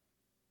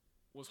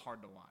was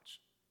hard to watch.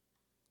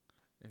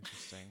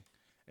 Interesting.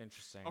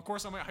 Of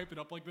course, I might hype it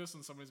up like this,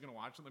 and somebody's gonna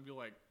watch it and they'll be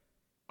like,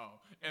 "Oh,"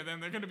 and then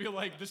they're gonna be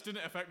like, "This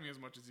didn't affect me as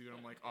much as you." And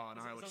I'm like, "Oh,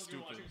 now I look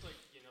stupid." It's like,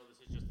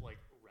 this is just like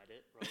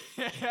Reddit,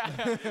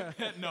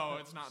 right? No,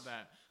 it's not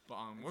that. But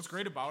what's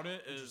great about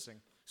it is,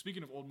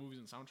 speaking of old movies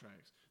and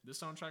soundtracks, this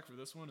soundtrack for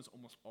this one is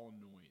almost all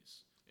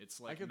noise. It's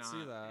like I could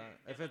see that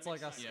if it's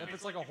like a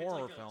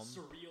horror film,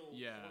 surreal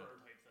horror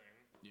type thing.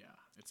 Yeah,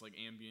 it's like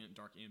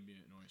dark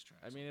ambient noise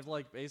tracks. I mean, if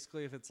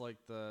it's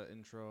like the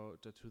intro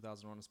to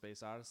 2001: A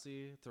Space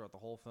Odyssey throughout the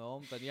whole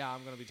film, then yeah,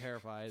 I'm gonna be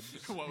terrified.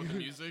 What with the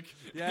music?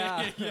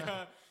 Yeah.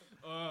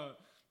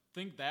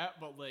 Think that,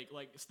 but like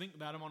think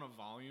that amount of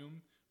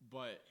volume,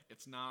 but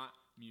it's not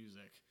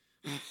music.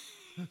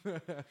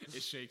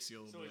 It shakes you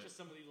a little bit. So it's just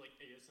some of these like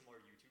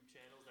ASMR YouTube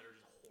channels that are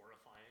just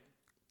horrifying.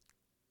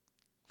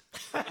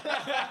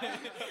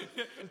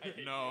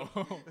 No.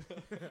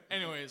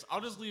 Anyways,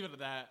 I'll just leave it at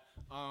that.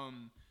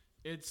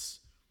 It's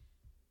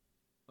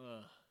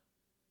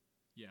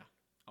yeah,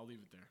 I'll leave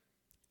it there.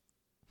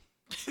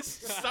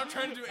 Stop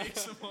trying to do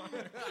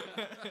ASMR.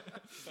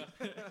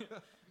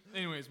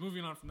 Anyways,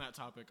 moving on from that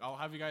topic, I'll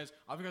have you guys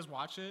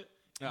watch it,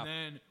 and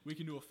then we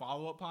can do a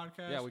follow-up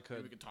podcast. Yeah, we could.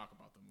 And we can talk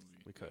about the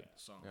movie. We could.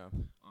 So, yeah.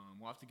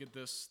 We'll have to get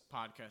this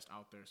podcast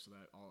out there so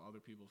that all other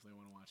people, if they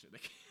want to watch it,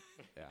 they can.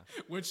 Yeah.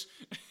 Which,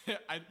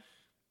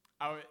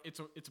 it's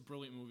a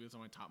brilliant movie. It's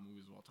on my top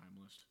movies of all time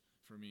list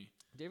for me.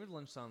 David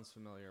Lynch sounds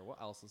familiar.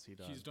 What else has he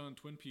done? He's done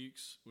Twin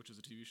Peaks, which is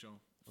a TV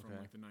show from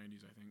like the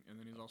 90s, I think. And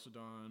then he's also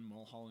done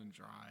Mulholland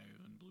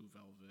Drive and Blue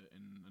Velvet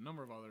and a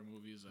number of other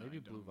movies.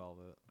 Blue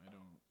Velvet.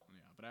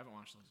 But I haven't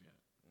watched those yet.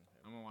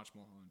 Okay. I'm going to watch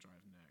Mulholland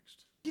Drive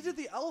next. He did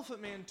The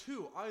Elephant Man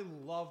too. I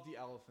love The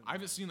Elephant Man. I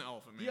haven't seen The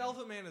Elephant Man. The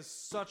Elephant Man is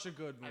such a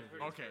good movie. I've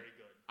heard it's very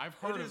good. I've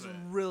heard it. It is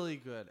really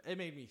good. It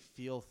made me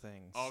feel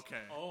things. Okay.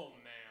 Oh,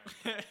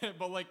 man.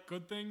 But like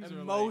good things?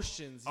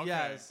 Emotions, or like,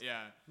 yes.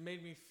 Yeah.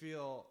 Made me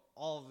feel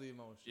all of the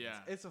emotions. Yeah.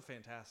 It's a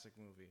fantastic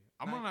movie.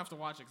 I'm going to have to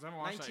watch it because I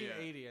haven't watched that yet.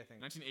 1980, I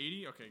think.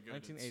 1980? Okay, good.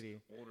 1980.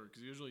 It's older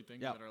because usually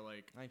things that are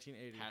like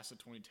 1980. past the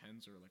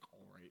 2010s are like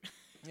all right.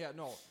 Yeah,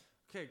 no.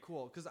 Okay,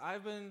 cool. Because I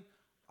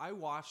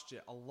watched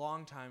it a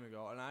long time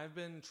ago, and I've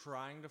been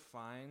trying to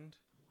find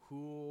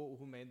who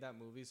made that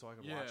movie so I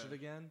could watch it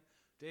again.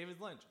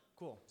 David Lynch.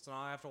 Cool. So now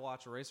I have to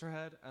watch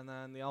Eraserhead and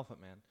then The Elephant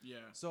Man.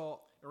 Yeah.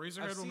 So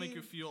Eraserhead will make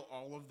you feel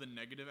all of the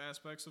negative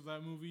aspects of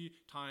that movie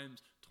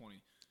times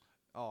 20.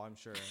 Oh, I'm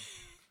sure.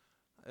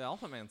 The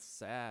Elephant Man's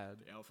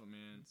sad. The Elephant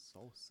Man. It's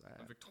so sad.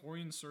 A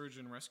Victorian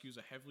surgeon rescues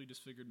a heavily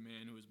disfigured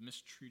man who is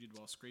mistreated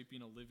while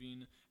scraping a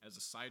living as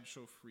a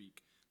sideshow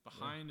freak.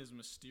 Behind his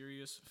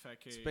mysterious facade.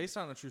 It's based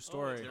on a true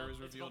story. There is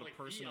revealed a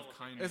person of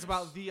kindness. It's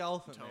about the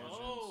Elephant Man. And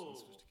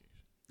sophistication.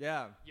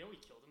 Yeah. You know he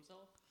killed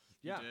himself?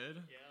 Yeah. He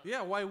did?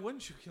 Yeah, why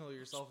wouldn't you kill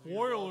yourself?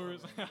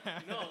 Spoilers.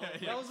 No.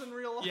 That was in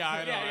real life. Yeah,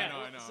 I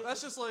know. So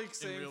that's just like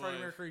saying Freddie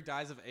Mercury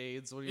dies of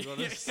AIDS when you go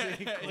to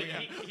see.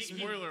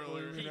 Spoiler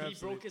alert. He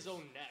broke his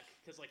own neck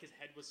because like his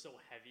head was so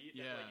heavy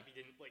that Yeah. like if he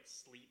didn't like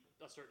sleep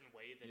a certain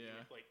way, then he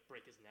would like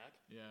break his neck.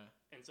 Yeah.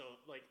 And so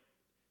like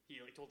he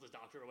like told his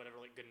doctor or whatever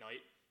like good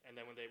night. And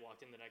then when they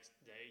walked in the next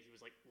day, he was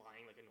like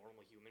lying like a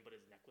normal human, but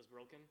his neck was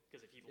broken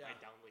because if he lied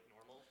down like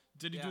normal.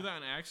 Did he do that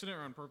on accident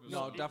or on purpose?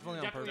 No, definitely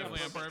on purpose.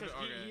 Definitely on purpose.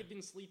 He had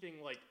been sleeping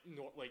like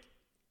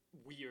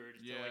weird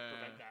to like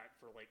prevent that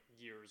for like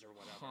years or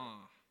whatever.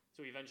 Huh.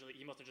 So eventually,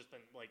 he must have just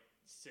been like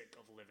sick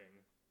of living.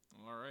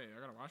 All right, I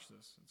gotta watch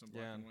this. It's in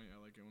black and white. I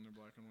like it when they're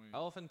black and white.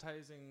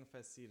 Elephantizing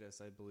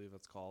fasciitis, I believe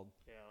it's called.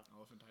 Yeah.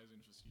 Elephantizing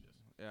fasciitis.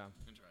 Yeah.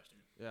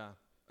 Interesting. Yeah.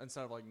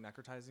 Instead of like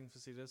necrotizing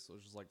fasciitis,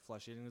 which is like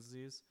flesh-eating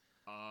disease.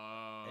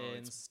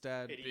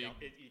 Instead, it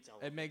eats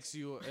elephants. It makes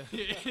you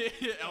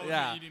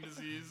elephant eating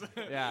disease.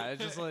 Yeah, it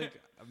just like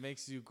it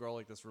makes you grow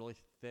like this really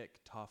thick,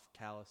 tough,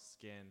 callous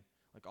skin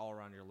like all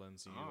around your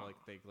limbs. And you like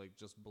they like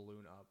just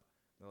balloon up.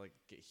 They like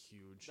get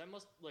huge. That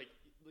must like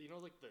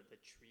like the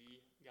tree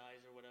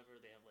guys or whatever.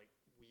 They have like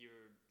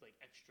weird like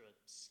extra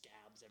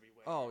scabs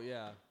everywhere. Oh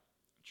yeah,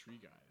 tree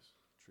guys.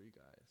 Yeah.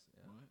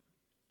 What?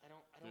 I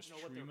don't know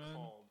what they're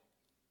called.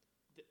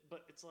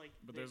 But it's like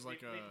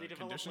they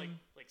develop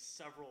like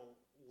several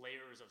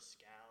layers of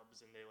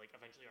scabs, and they like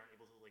eventually aren't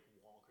able to like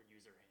walk or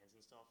use their hands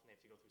and stuff, and they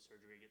have to go through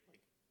surgery to get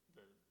like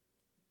the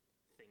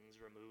things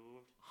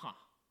removed. Huh.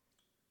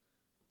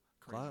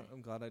 Crazy.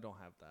 I'm glad I don't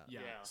have that.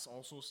 Yeah. It's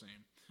also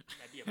same.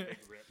 That'd be a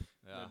big rip.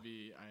 Yeah. That'd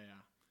be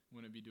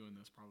wouldn't be doing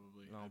this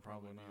probably. No, I'd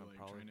probably not. Be, like,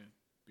 probably trying to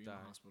be in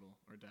the hospital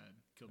or dead.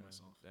 Killed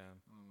myself.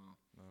 Damn. I don't know.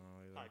 No,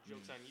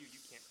 joke's on you. You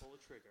can't pull a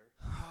trigger.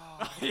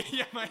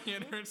 Yeah, my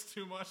hand hurts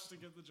too much to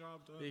get the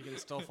job done. You can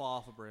still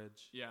fall off a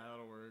bridge. Yeah,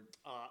 that'll work.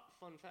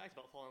 Fun fact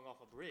about falling off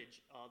a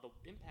bridge: the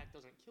impact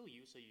doesn't kill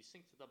you, so you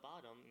sink to the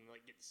bottom and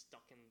like get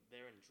stuck in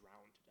there and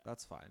drown to death.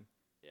 That's fine.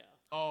 Yeah.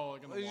 Oh,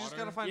 like in the water? You just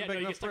gotta find a big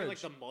you enough get stuck bridge. in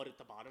like the mud at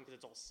the bottom because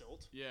it's all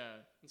silt.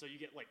 Yeah. And so you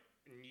get like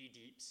knee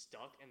deep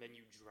stuck, and then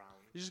you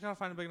drown. You just gotta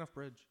find a big enough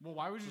bridge. Well,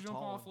 why would you jump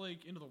off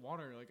like into the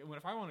water? Like,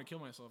 if I want to kill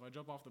myself, I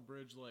jump off the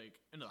bridge like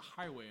into the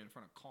highway in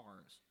front of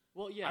cars.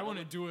 Well, yeah. I want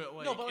to do it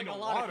like no, but like in a the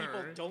lot water. of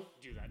people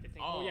don't do that. They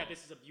think, oh yeah,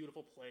 this is a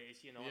beautiful place.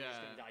 I'm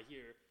just gonna die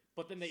here.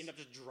 But then they end up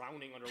just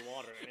drowning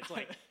underwater, and it's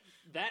like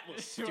that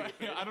was stupid.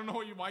 I don't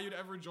know why you'd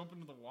ever jump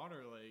into the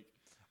water. Like,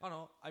 I don't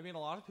know. I mean, a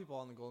lot of people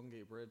on the Golden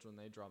Gate Bridge, when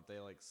they jump,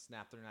 they like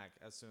snap their neck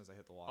as soon as they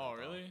hit the water. Oh,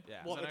 really? Yeah.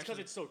 Well, it's because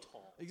it's so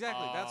tall.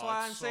 Exactly. That's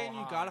why I'm so saying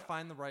you gotta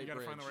find the right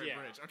bridge. bridge. You gotta find the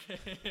right bridge.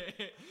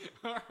 Okay.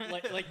 All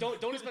right. Like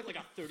don't expect like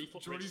a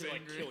 30-foot bridge to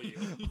like kill you.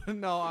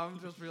 No,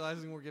 I'm just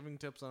realizing we're giving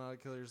tips on how to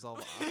kill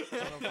yourself on a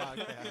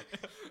podcast.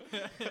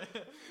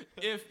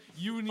 If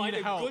you need find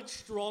help, a good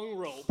strong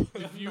rope.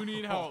 If you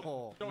need help,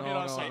 don't hit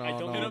us. I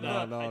don't hit know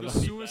up the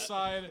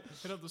suicide.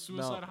 Hit up the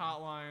suicide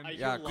hotline.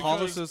 Yeah, call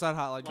the suicide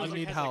hotline. You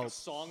need help. Like a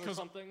song or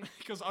something.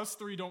 Because us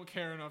three don't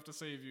care enough to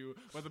save you,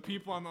 but the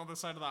people on the other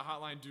side of that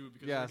hotline do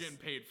because they're getting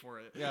paid for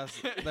it.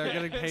 Yes, they're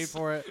getting paid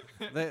for it.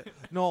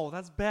 No,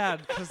 that's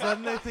bad because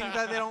then they think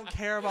that they don't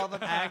care about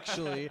them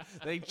actually.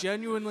 They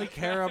genuinely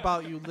care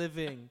about you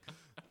living.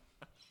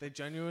 They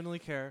genuinely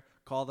care.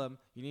 Call them.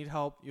 You need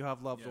help. You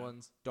have loved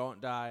ones. Don't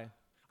die.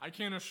 I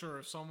can assure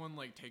if someone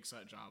like takes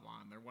that job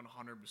on, they're 100%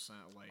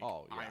 like,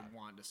 I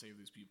want to save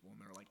these people,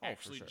 and they're like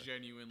actually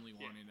genuinely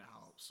wanting to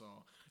help.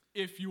 So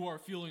if you are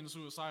feeling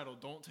suicidal,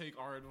 don't take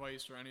our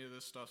advice or any of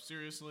this stuff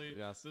seriously.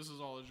 Yes. This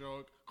is all a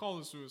joke. Call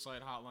the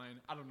suicide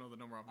hotline. I don't know the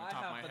number off the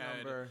top of my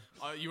head. Number.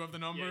 You have the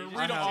number? Yeah,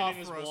 read it off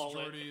for us,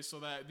 Jordy, so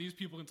that these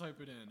people can type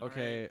it in.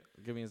 Okay, right?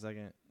 Give me a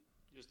second.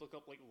 Just look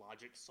up like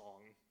Logic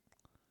song.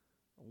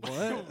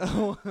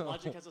 What?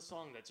 Logic has a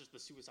song that's just the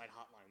suicide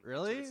hotline.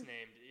 Really? That's what it's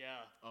named.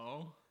 Yeah.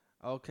 Oh.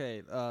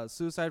 Okay.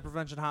 Suicide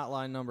prevention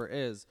hotline number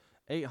is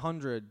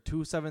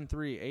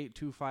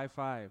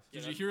 800-273-8255.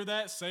 Did you hear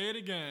that? Say it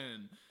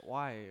again.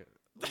 Why?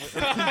 It's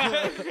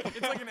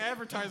like an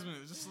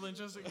advertisement, just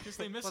in case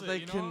they miss but it.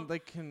 They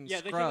can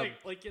scrub.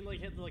 They can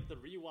hit the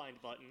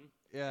rewind button.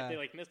 Yeah. If they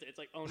like missed it, it's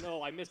like, oh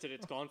no, I missed it.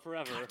 It's gone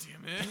forever. God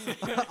damn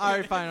it! All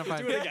right, fine. Do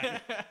it again.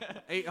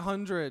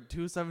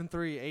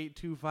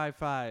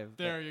 800-273-8255.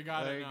 There, you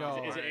got it. There you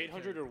go. Is it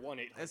 800 or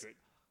 1-800?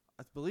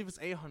 I believe it's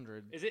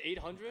 800. Is it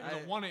 800? No,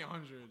 1-800.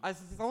 I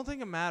don't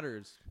think it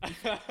matters. I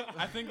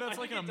think that's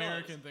like an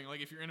American thing.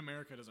 Like if you're in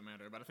America, it doesn't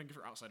matter. But I think if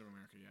you're outside of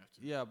America, you have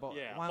to. Yeah, but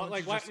why but don't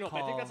like, you just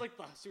call? I think that's like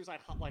the suicide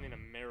hotline in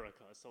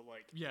America. So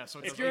like, so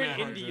if you're in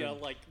India,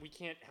 like we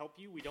can't help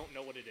you. We don't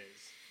know what it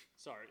is.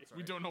 Sorry.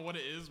 We don't know what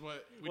it is. We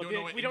don't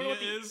know what India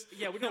is.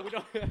 Yeah, we don't.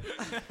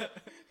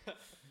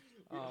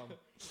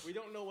 We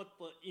don't know what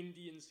the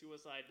Indian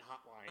suicide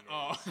hotline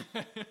is.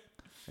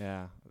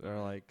 Yeah, they're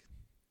like.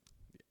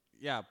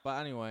 Yeah, but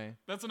anyway.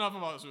 That's enough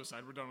about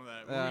suicide. We're done with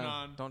that. Moving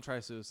on. Don't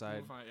try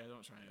suicide.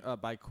 Don't try it.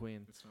 By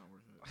Queen. It's not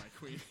worth it. By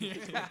Queen.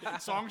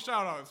 Song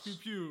shout-outs. Pew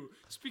pew.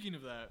 Speaking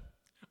of that,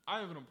 I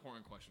have an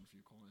important question for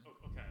you, Colin.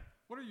 Okay.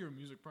 What are your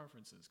music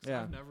preferences?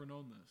 Because I've never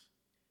known this.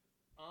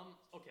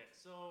 Okay,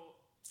 so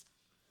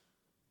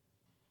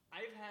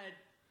I've had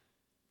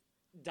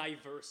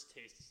diverse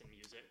tastes in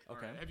music.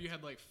 Okay. Right. Have you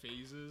had like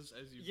phases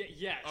as you?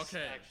 Yes.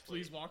 Okay. Actually.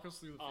 Please walk us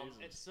through the phases.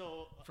 And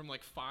so from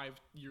like 5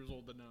 years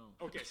old to now.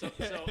 Okay, so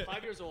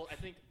 5 years old. I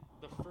think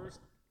the first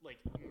like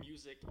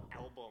music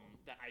album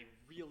that I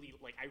really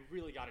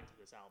got into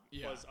this album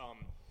was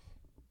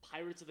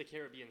Pirates of the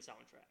Caribbean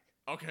soundtrack.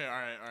 Okay. All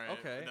right.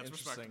 Okay. That's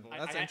interesting. respectable.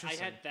 That's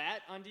interesting. I had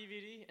that on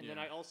DVD, and then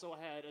I also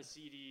had a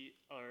CD,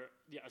 and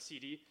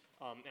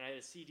I had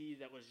a CD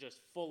that was just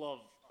full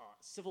of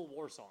Civil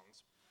War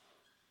songs.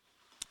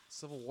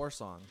 Civil War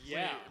songs.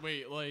 Yeah.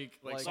 Wait, like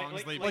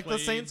songs they like played.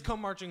 the Saints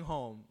Come Marching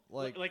Home.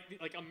 Like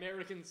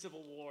American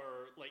Civil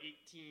War, like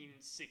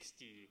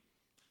 1860.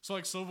 So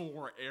like Civil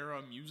War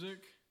era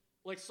music.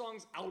 Like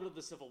songs out of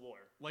the Civil War.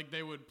 Like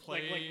they would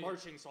play like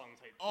marching song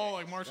type. Oh,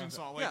 like marching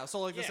song. Like,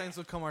 so like the Saints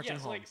would come marching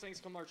home. Yeah, like Saints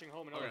come marching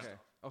home and other stuff.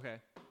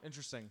 Okay.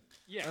 Interesting.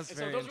 Yeah, That's and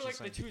very so those were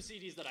like interesting. the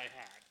 2 CDs that I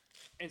had.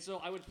 And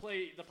so I would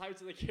play the Pirates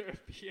of the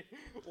Caribbean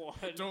one.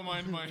 Don't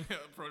mind my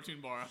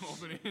protein bar I'm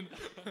opening.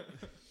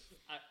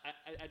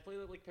 I'd play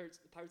like Pirates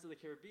of the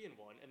Caribbean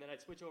one, and then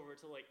I'd switch over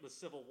to like the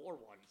Civil War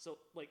one. So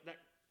like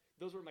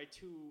those were my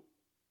 2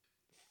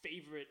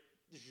 favorite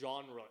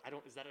genre.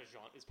 Is that a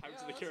genre? Is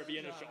Pirates of the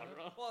Caribbean a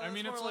genre? Well, I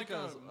mean, it's like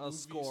a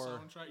score.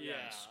 Soundtrack.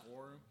 Yeah,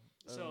 score.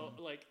 So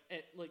like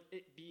it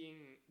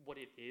being what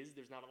it is,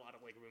 there's not a lot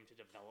of like room to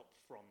develop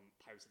from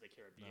Pirates of the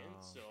Caribbean.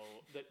 No. So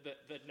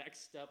the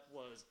next step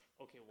was,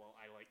 okay, well,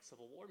 I like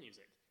Civil War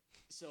music.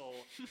 So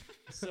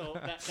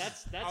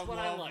that's what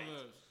I liked.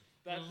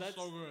 That's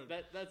so good.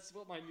 That's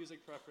what my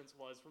music preference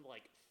was from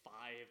like 5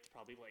 to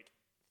probably like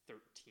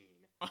 13.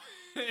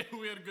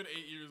 We had a good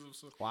 8 years of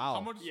Civil War. Wow.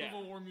 How much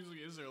Civil War music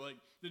is there? Like,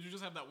 did you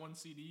just have that one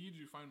CD? Did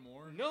you find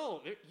more?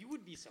 No, you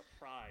would be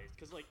surprised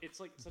because like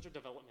it's like such a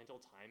developmental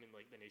time in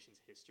like the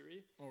nation's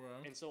history.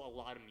 Okay. And so a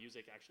lot of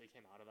music actually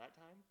came out of that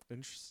time.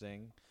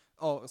 Interesting.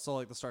 Oh, so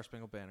like the Star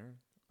Spangled Banner,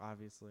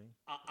 obviously.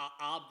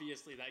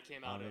 Obviously, that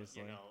came out of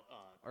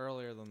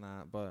earlier than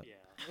that, but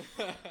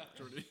yeah.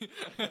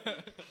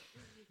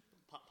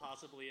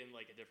 Possibly in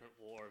like a different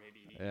war,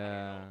 maybe I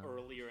don't know,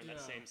 earlier in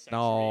that same century.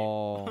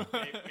 No.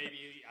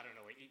 maybe I don't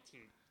know, like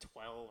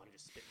 1812. I'm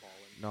just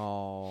spitballing.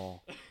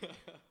 No.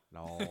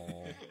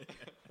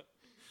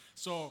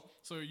 So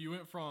you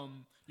went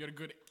from you had a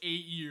good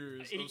 8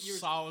 years of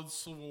solid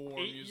Civil War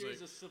music, 8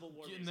 years of Civil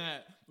War getting music.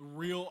 that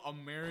real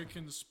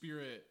American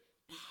spirit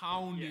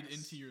pounded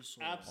into your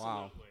soul. Absolutely.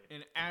 Wow.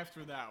 And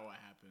after that, what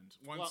happened?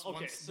 Once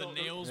so the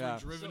nails were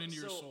driven into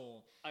your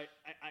soul, I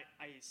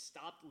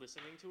stopped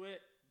listening to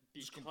it.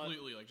 Just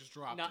completely, like, just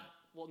dropped it.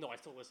 Well, no, I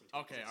still listen to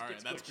it. Okay, all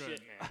right, that's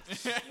good.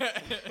 Shit, man.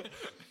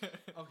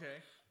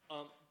 Okay.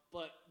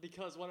 But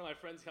because one of my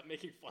friends kept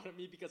making fun of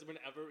me because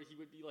whenever he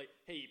would be like,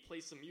 hey,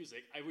 play some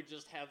music, I would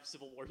just have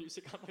Civil War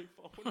music on my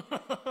phone.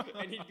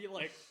 And he'd be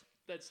like,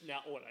 that's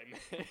not what I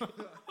meant.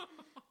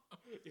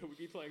 We'd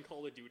be playing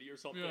Call of Duty or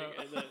something,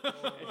 and then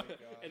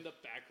in the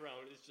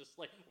background is just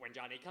like, when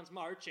Johnny comes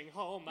marching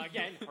home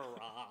again,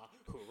 hurrah,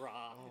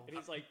 hurrah. And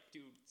he's like,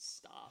 dude,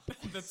 stop.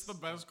 That's the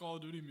best Call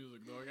of Duty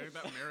music, though. I got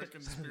that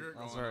American spirit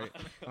going.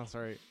 That's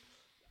right.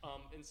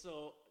 And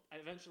so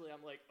eventually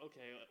I'm like,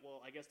 okay,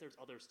 well, I guess there's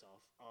other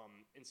stuff.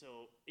 And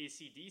so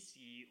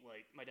AC/DC,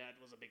 like, my dad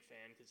was a big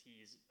fan because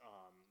he's,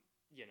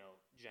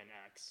 Gen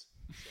X,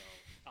 so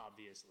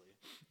obviously.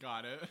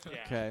 Got it.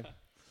 Yeah. Okay.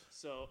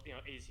 So,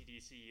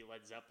 AC/DC,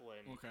 Led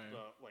Zeppelin,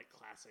 the like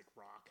classic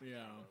rock. Yeah.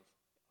 Kind of.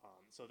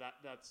 So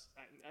that's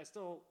I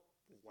still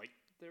like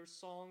their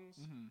songs.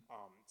 Mm-hmm.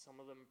 Some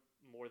of them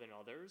more than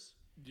others.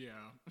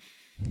 Yeah.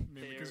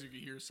 Maybe because you can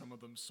hear some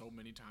of them so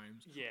many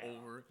times. Yeah.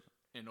 Over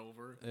and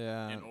over.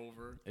 Yeah. And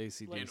over.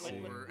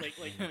 AC/DC.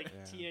 Like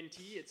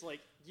TNT. It's like,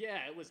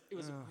 it was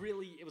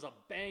really, it was a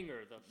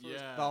banger.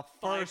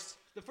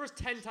 The first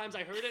 10 times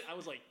I heard it, I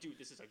was like, dude,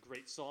 this is a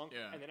great song.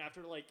 Yeah. And then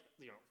after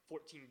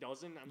 14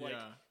 dozen, I'm like,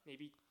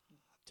 maybe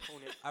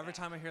tone it. Every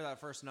time I hear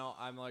that first note,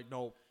 I'm like,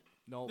 nope.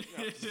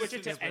 Switch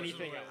it to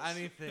anything else.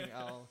 Anything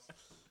else.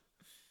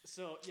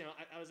 So,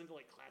 I was into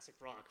like classic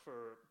rock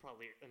for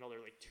probably another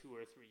like 2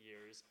 or 3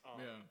 years.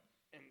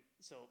 And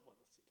so,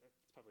 let's see,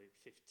 that's probably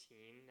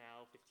 15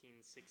 now,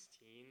 15,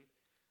 16.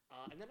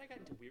 And then I got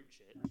into weird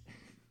shit.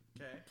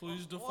 Okay.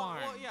 Please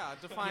define.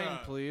 Define,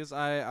 please.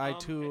 I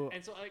too.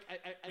 And so I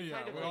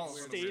kind of like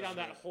stayed on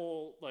that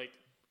whole like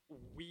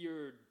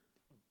weird,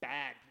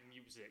 bad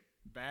music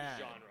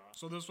genre.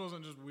 So this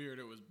wasn't just weird;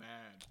 it was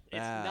bad.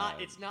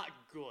 It's not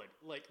good.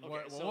 Like, okay,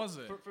 what was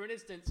it? For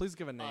instance, please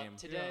give a name.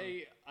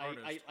 Today,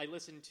 I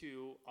listened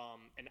to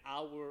an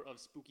hour of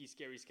Spooky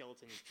Scary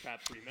Skeletons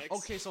Trap remix.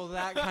 Okay, so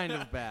that kind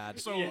of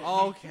bad.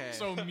 Okay.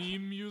 So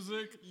meme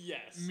music.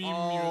 Yes. Meme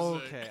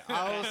music. Okay.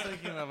 I was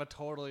thinking of a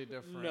totally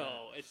different.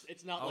 No,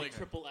 it's not like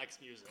Triple X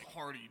music.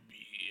 Cardi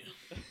B.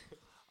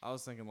 I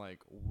was thinking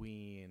like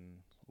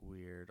Ween.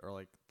 Weird, or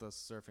like the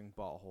surfing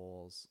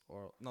buttholes,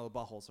 or no, the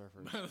butthole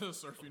surfers. The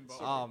surfing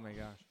buttholes. Oh my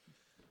gosh.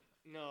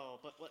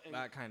 No, but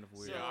that kind of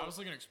weird. So, I was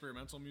thinking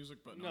experimental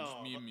music, but no,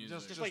 just meme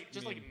music. Just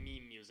like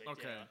meme music.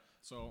 Okay. Yeah.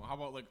 So how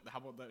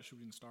about that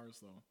Shooting Stars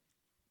though?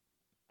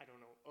 I don't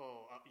know.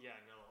 Oh,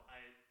 no.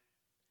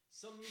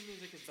 Some meme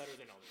music is better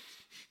than others.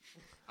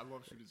 I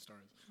love Shooting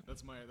Stars.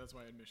 That's my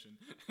admission.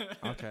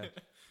 Okay.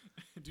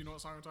 Do you know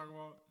what song I'm talking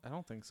about? I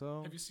don't think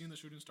so. Have you seen the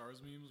Shooting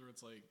Stars memes where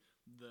it's like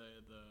the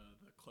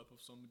clip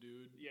of some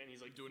dude? Yeah, and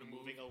he's like doing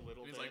moving a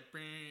little bit. He's like,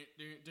 and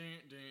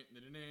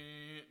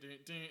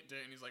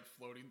he's like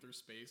floating through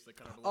space. They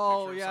cut out a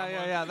little picture of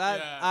someone.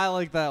 Yeah. I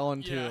like that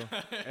one too.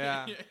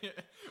 Yeah.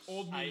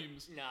 Old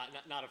memes.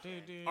 Not a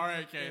fan. All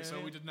right, okay.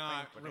 So we did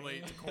not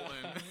relate to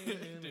Kohlton.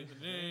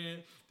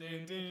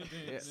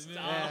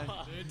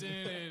 Stop.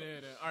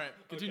 All right,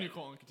 continue,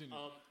 Kohlton. Continue.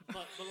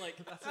 But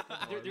like,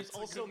 there's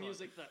also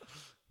music that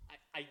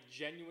I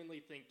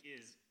genuinely think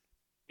is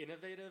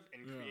innovative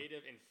and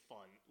creative and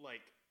fun.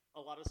 Like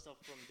a lot of stuff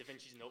from Da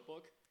Vinci's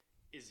Notebook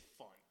is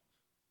fun.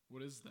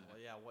 What is that? Well,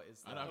 yeah, what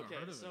is that? I haven't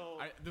heard of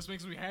it. This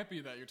makes me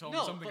happy that you're telling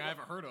me something I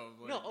haven't heard of.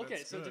 Like,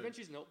 okay, so Da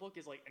Vinci's Notebook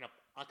is like an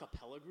a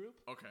cappella group.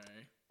 Okay.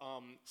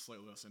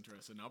 Slightly less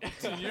interested now, but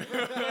continue.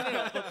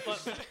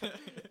 but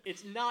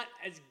it's not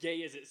as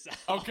gay as it sounds.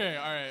 Okay,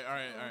 all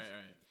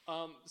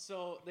right.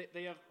 So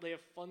they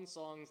have fun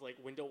songs like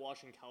Window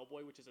Washing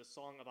Cowboy, which is a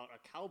song about a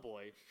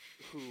cowboy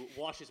who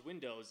washes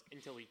windows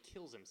until he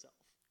kills himself.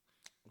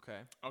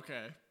 Okay.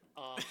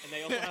 And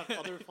they also have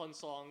other fun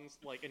songs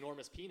like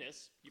Enormous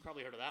Penis. You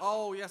probably heard of that.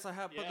 Oh, one. yes, I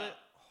have. Yeah.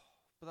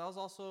 But that was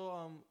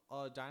also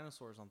a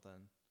dinosaur or something.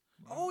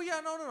 Oh,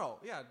 yeah, no.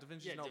 Yeah, Da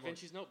Vinci's Notebook. Da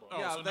Vinci's Notebook. Oh,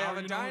 yeah, so they have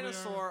a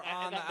dinosaur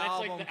on the that's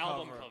album like the cover.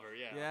 album cover,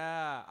 yeah.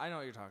 Yeah, I know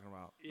what you're talking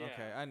about. Yeah.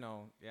 Okay, I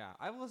know. Yeah,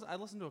 I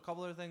listened to a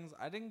couple other things.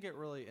 I didn't get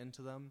really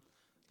into them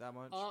that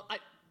much.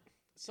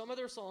 Some of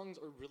their songs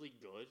are really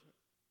good.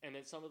 And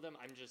then some of them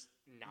I'm just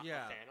not a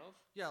fan of.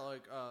 Yeah,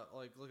 like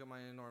look at my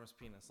enormous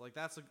penis. Like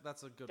that's a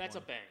good That's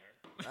one. a banger.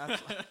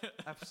 That's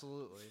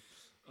absolutely.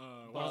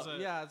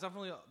 Yeah, it's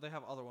definitely they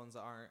have other ones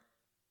that aren't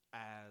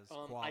as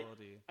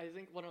quality. I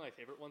think one of my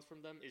favorite ones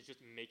from them is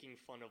just making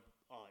fun of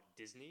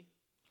Disney.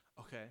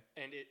 Okay.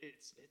 And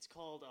it's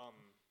called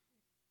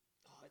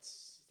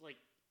it's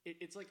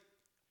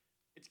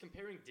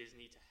comparing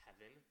Disney to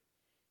heaven.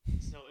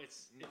 So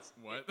it's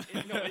what?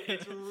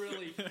 It's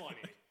really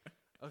funny.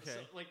 Okay.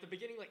 So, like, the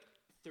beginning,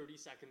 30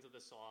 seconds of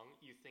the song,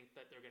 you think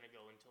that they're going to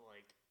go into,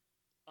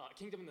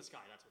 Kingdom in the Sky,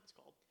 that's what it's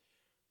called.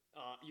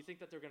 You think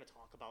that they're going to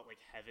talk about,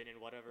 heaven and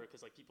whatever,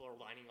 because, people are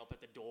lining up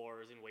at the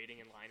doors and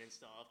waiting in line and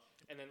stuff.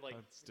 And then,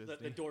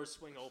 the doors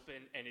swing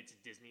open, and it's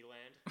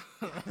Disneyland.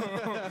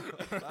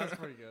 That's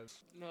pretty good.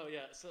 No,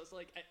 yeah, so it's,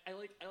 I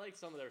like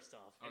some of their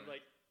stuff. And,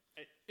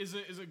 Is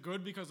it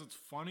good because it's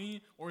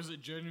funny, or is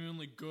it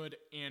genuinely good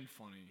and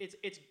funny?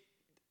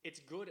 It's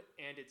good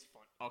and it's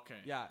fun. Okay.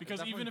 Yeah.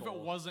 Because even if it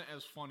wasn't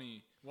as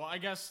funny, well, I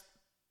guess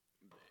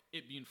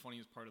it being funny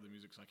is part of the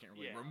music, so I can't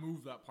really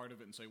remove that part of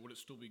it and say, would it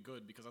still be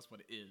good? Because that's what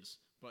it is.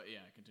 But yeah,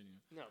 continue.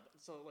 No,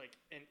 so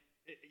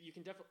you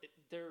can definitely,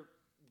 they're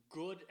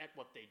good at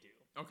what they do.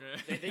 Okay.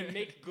 They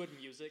make good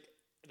music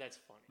that's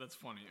funny. That's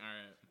funny. All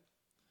right.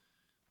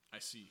 I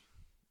see.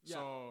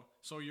 Yeah.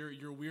 So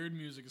your weird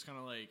music is kind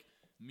of like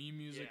meme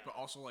music, but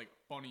also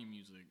funny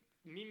music.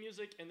 Meme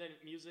music, and then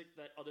music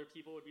that other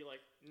people would be like,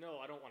 no,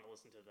 I don't want to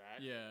listen to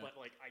that. Yeah. But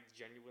I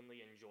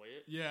genuinely enjoy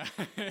it. Yeah.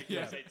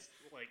 Because it's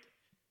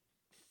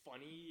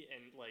funny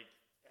and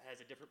has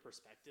a different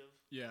perspective.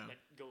 Yeah.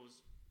 That goes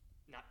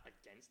not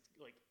against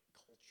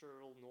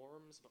cultural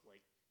norms, but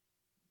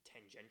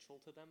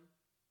tangential to them.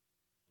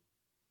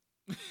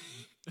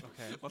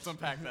 Okay. Let's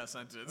unpack that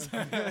sentence.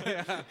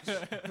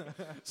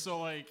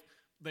 So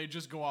they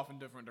just go off in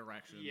different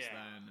directions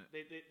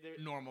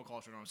than normal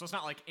culture norms. So it's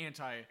not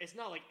anti-. It's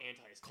not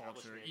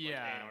anti-establishment,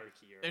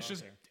 anarchy. It's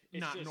just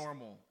not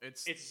normal.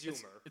 It's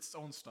Zoomer. It's its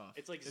own stuff.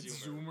 It's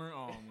It's Zoomer.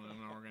 Oh,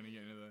 now we're gonna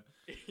get into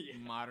the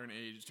modern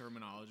age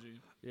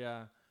terminology.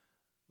 Yeah,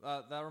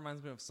 that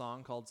reminds me of a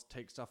song called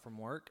 "Take Stuff from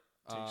Work."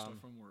 Take Stuff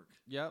from Work.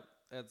 Yep,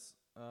 it's.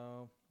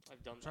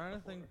 I've done that trying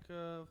before. to think.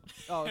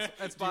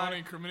 It's Do you want to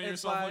incriminate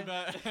yourself like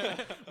that?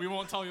 We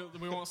won't tell you.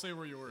 We won't say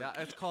where you work. Yeah,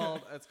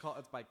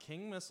 it's by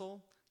King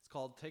Missile. It's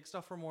called "Take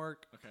Stuff from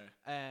Work." Okay.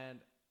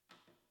 And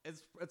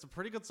it's a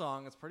pretty good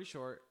song. It's pretty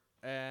short,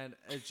 and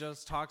it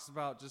just talks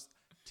about just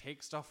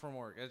take stuff from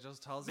work. It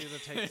just tells you to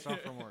take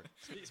stuff from work.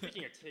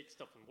 Speaking of take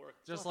stuff from work,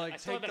 just I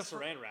still take have that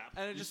Saran wrap.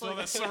 And it just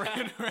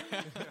Saran wrap.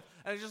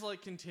 And it just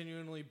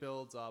continually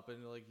builds up, and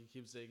he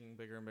keeps taking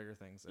bigger and bigger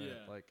things. And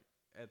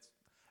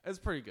it's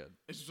pretty good.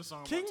 It's just a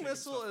song King about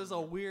Missile is a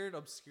weird,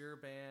 obscure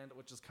band,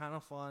 which is kind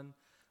of fun.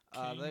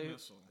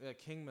 Missile. Yeah,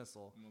 King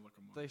Missile. I'm gonna look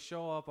 'em up. They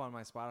show up on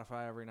my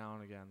Spotify every now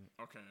and again.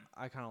 Okay.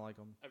 I kind of like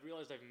them. I've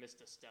realized I've missed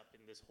a step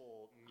in this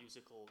whole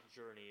musical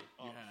journey.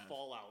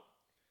 Fallout.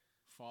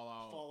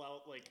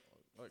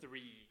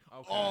 3.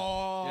 Okay.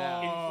 Oh.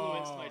 Yeah.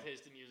 Influenced my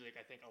taste in music,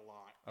 I think, a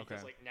lot.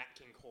 Because Nat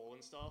King Cole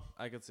and stuff.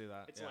 I could see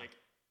that. It's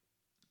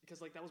because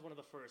that was one of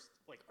the first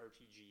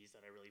RPGs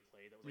that I really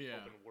played. That was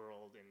open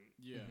world and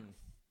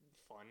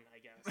fun, I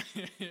guess.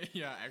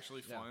 Yeah,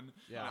 actually fun.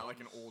 Yeah. Not like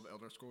an old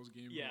Elder Scrolls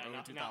game. Yeah, from the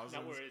early 2000s.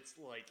 not where it's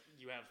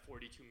you have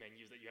 42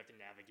 menus that you have to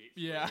navigate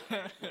through. Yeah.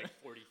 And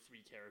 43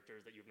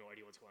 characters that you have no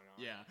idea what's going on.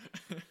 Yeah.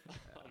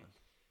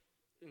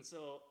 And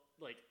so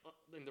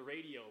and the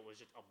radio was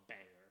just a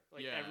banger.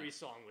 Every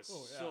song was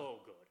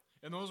so good.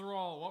 And those were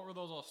all, what were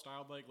those all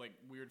styled like? Like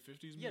weird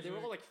 50s music? Yeah, they were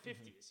all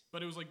 50s.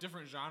 But it was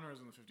different genres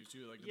in the 50s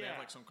too. Did they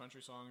have some country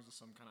songs and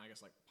some kind of, I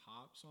guess,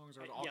 pop songs?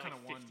 Or all kind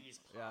of 50s one?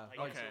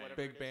 pop, yeah,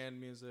 big band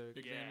music.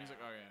 Big band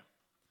music? Oh, yeah.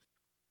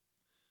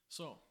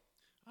 So,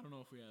 I don't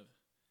know if we have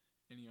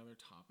any other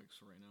topics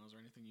for right now. Is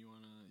there anything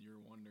you're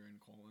wondering,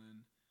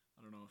 Kohlton?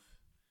 I don't know if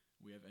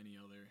we have any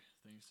other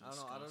things to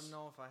discuss. I don't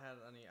know if I had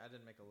any. I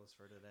didn't make a list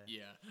for today.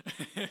 Yeah.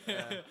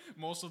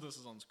 Most of this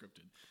is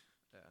unscripted.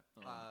 Yeah.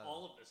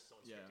 All of this is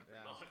unscripted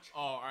pretty much.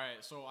 Oh, all right.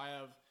 So I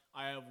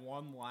have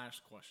one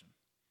last question,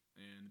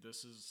 and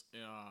this is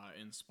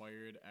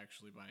inspired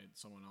actually by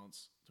someone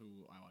else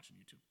who I watch on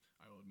YouTube.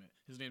 I will admit.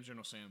 His name's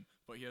General Sam,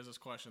 but he has this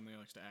question that he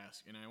likes to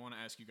ask, and I want to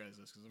ask you guys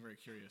this because I'm very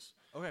curious.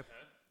 Okay.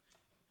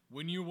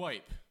 When you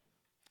wipe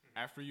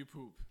after you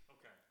poop,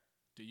 okay,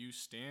 do you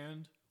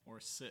stand or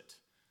sit?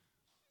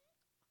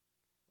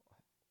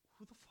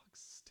 Who the fuck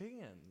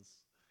stands?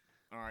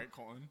 All right,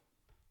 Kohlton.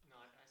 No,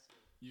 I sit.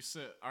 You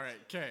sit. All right,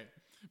 okay.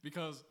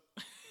 Because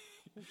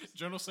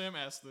General Sam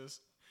asked this,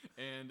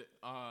 and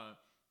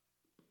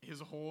his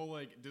whole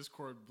like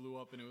Discord blew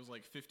up, and it was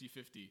like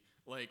 50-50.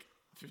 Like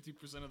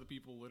 50% of the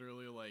people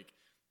literally like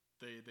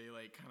they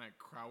like kind of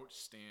crouch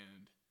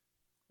stand.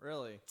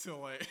 Really? To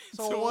like.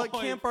 So to what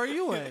like, camp are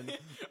you in?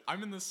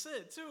 I'm in the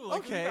sit too.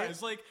 Like, okay.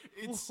 Guys, like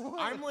it's. What?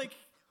 I'm like,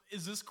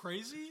 is this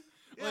crazy?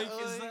 Yeah, like,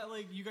 is that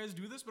like you guys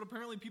do this? But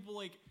apparently people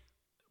like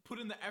put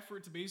in the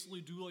effort to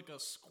basically do like a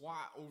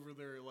squat over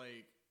their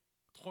like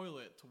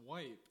toilet to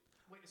wipe.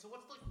 Wait, so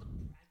what's like the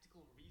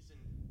practical reason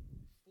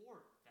for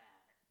that?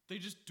 They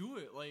just do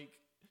it like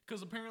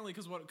because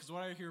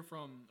what I hear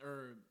from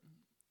or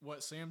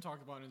what Sam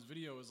talked about in his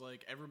video is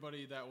like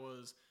everybody that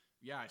was.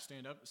 Yeah, I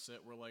stand up and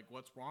sit. We're like,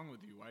 what's wrong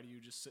with you? Why do you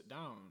just sit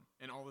down?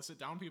 And all the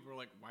sit down people are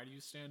like, why do you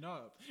stand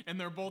up?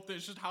 And they're both,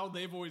 it's just how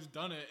they've always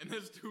done it. And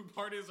there's two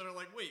parties that are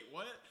like, wait,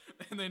 what?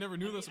 And they never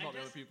knew this about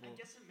the other people. I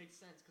guess it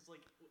makes sense because like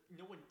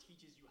no one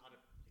teaches you how to.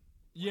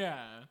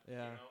 Yeah.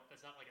 Yeah. You know,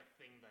 it's not like a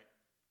thing that.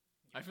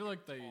 I feel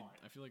like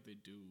they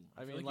do.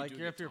 I mean, like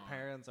if your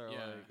parents are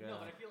like. No,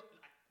 but I feel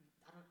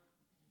I don't.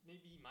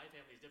 Maybe my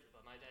family's different,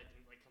 but my dad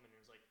didn't like come in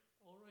and was like,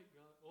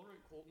 all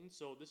right, Kohlton.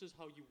 So this is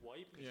how you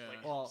wipe. And just,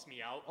 like, helps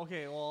me out.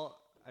 Okay, well,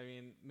 I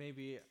mean,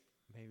 maybe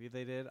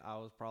they did. I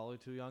was probably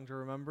too young to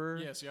remember.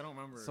 Yeah, see, I don't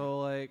remember. So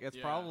like, it's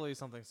probably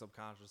something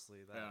subconsciously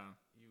that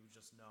you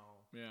just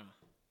know. Yeah.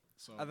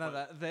 So. And then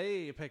that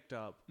they picked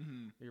up.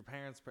 Mm-hmm. Your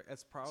parents.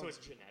 It's probably. So it's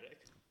genetic.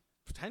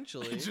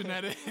 Potentially.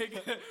 Genetic.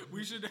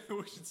 we should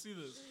see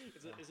this.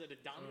 Is it a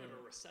dominant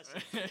or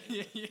recessive?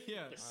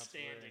 Yeah. The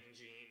standing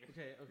gene.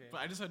 Okay.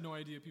 But I just had no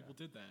idea people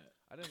did that.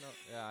 I didn't know.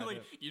 Yeah.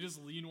 Like you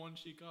just lean one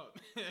cheek up,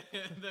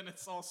 and then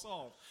it's all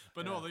solved.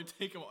 But no, they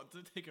take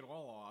it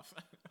all off.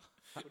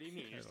 What do you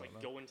mean? You just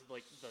like go into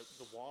like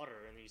the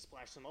water and then you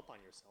splash them up on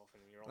yourself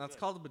and you're all That's good.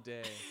 called a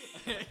bidet.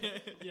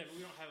 Yeah, but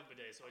we don't have a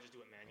bidet, so I just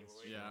do it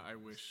manually. Yeah, I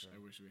wish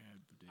we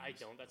had bidets. I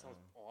don't. That sounds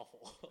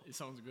awful. It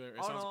sounds good.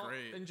 It sounds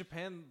great. In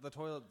Japan, the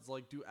toilets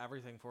like do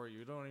everything for you.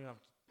 You don't even have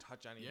to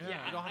touch anything.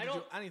 Yeah, you don't have to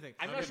do anything.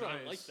 I'm not sure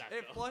I like that.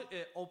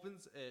 It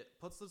opens. It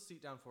puts the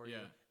seat down for you.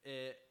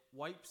 It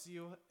wipes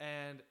you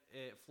and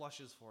it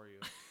flushes for you.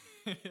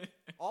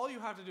 All you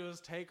have to do is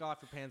take off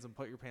your pants and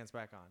put your pants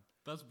back on.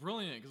 That's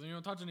brilliant because you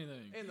don't touch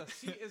anything. And the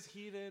seat is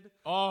heated.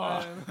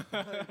 Oh.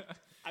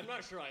 I'm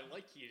not sure I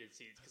like heated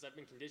seats because I've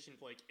been conditioned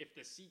like if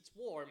the seat's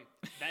warm,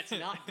 that's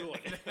not good.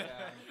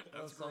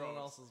 That's someone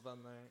else has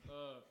been there.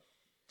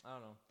 I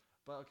don't know,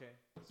 but okay.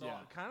 So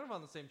kind of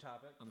on the same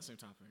topic.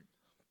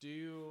 Do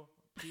you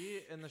pee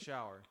in the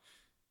shower?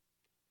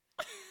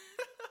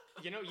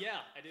 Yeah,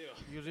 I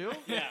do. You do?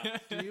 Yeah.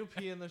 Do you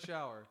pee in the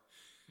shower?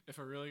 If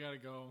I really gotta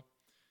go,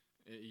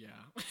 yeah.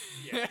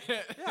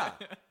 Yeah.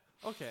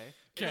 Okay.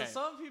 Because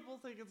some people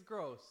think it's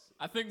gross.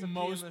 I think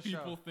most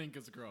people think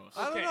it's gross.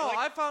 I don't know. Like,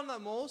 I found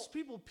that most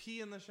people pee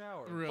in the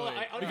shower. Really? Well,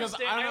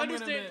 I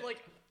understand.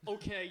 Like,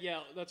 okay, yeah,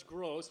 that's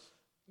gross.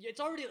 Yeah,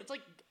 it's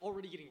like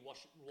already getting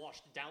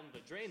washed down the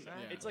drain.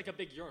 Exactly. It's like a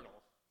big urinal.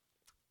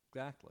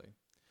 Exactly.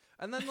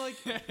 And then like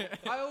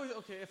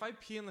if I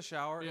pee in the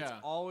shower, it's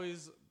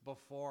always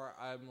before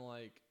I'm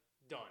like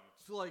done.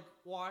 Like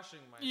washing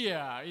myself.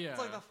 Yeah. It's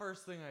like the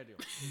first thing I do.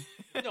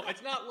 No,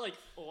 it's not like,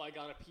 I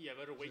gotta pee, I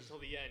better wait till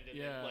the end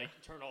and then like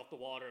turn off the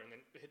water and then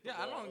hit the wall.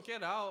 I don't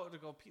get out to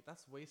go pee.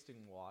 That's wasting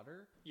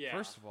water. Yeah.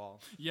 First of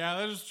all. Yeah,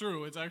 that is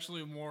true. It's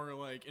actually more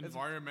like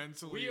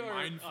environmentally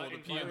mindful to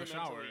pee in the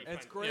shower.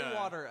 It's gray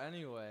water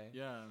anyway.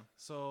 Yeah.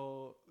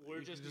 So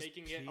we're just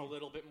making it a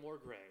little bit more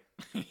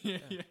gray. Yeah.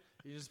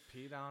 You just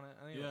pee down it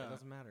anyway. It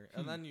doesn't matter.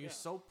 And then you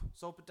soap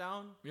it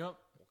down. Yep.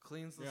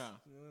 Cleans the and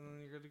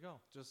then you're good to go.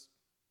 Just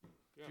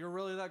if you're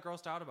really that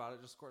grossed out about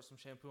it, just squirt some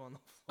shampoo on the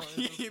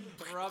floor and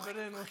just rub it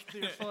in with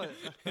your foot.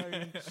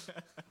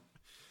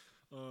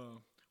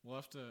 We'll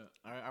have to.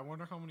 I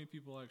wonder how many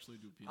people actually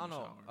do pee in the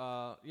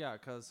shower. Yeah,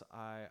 because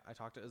I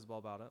talked to Isabel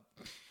about it,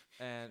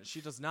 and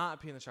she does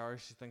not pee in the shower.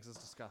 She thinks it's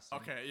disgusting.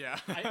 Okay, yeah.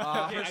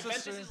 I bet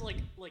this is like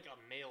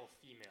a male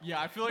female. Yeah,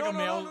 I feel like a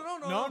male.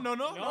 No.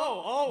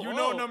 Oh, you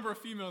know a number of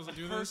females that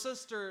do this. Her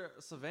sister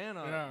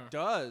Savannah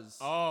does.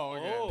 Oh,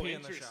 okay. Pee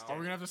in the shower. Are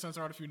we gonna have to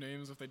censor out a few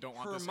names if they don't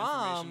want this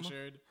information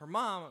shared? Her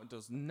mom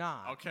does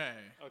not. Okay.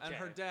 And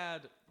her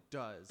dad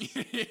does.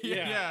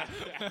 Yeah.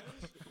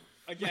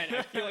 Again,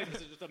 I feel like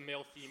this is just a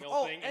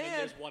male-female thing, and then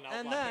there's one outlier.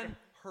 And then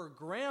her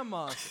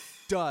grandma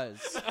does.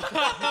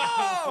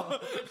 No!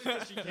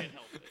 She can't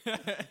help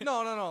it.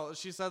 No.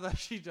 She said that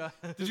she does.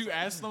 Did you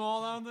ask them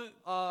all on it?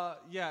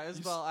 Yeah,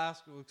 Isabel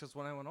asked, because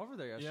when I went over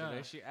there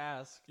yesterday, she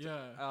asked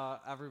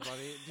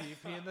everybody, do you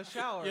pee in the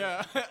shower?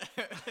 Yeah.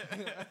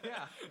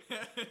 Yeah.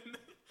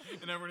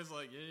 And everybody's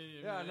like,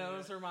 yeah. And it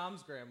was her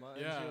mom's grandma,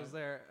 and she was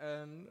there,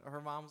 and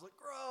her mom was like,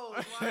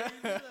 gross, why do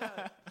you do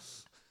that?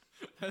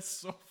 That's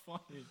so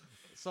funny.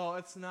 So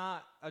it's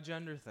not a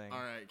gender thing. All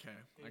right, okay.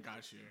 I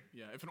got you.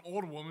 Yeah, if an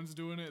old woman's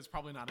doing it, it's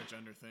probably not a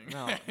gender thing.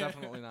 No,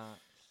 definitely not.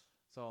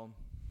 So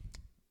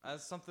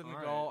as something to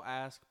go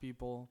ask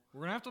people.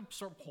 We're going to have to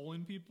start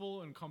polling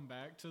people and come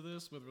back to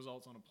this with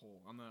results on a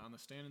poll. On the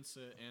stand and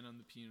sit and on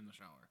the pee in the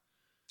shower.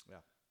 Yeah.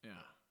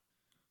 Yeah.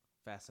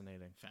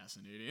 Fascinating.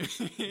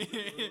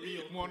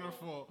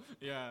 Wonderful.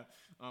 Yeah.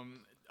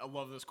 I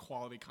love this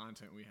quality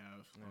content we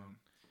have. Yeah.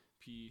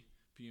 Pee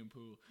and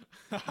poo.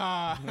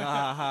 I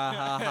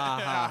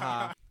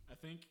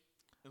think,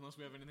 unless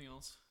we have anything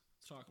else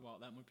to talk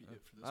about, that might be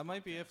it for this That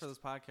might be it for this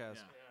podcast.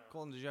 Yeah.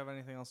 Kohlton, did you have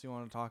anything else you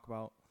want to talk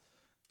about?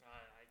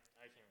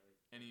 I can't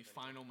really. Any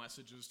final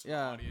messages to the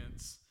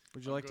audience?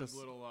 Would you like to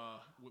little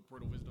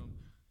word of wisdom?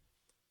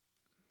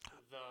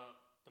 The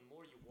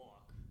more you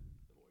walk,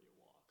 the more you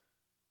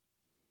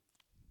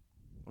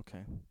walk.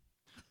 Okay.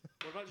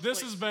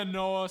 This has been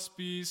Noah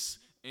Spees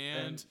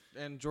and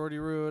Jordy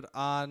Rude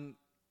on.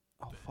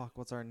 Oh fuck!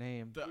 What's our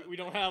name? We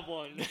don't have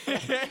one.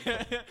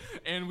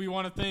 And we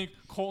want to thank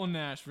Kohlton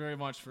Nash very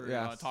much for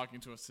talking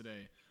to us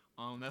today.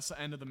 That's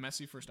the end of the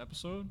messy first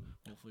episode.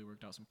 Hopefully, we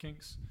worked out some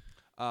kinks.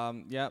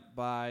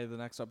 By the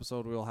next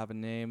episode, we'll have a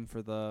name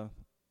for the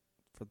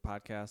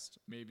podcast.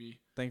 Maybe.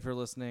 Thank you for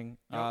listening.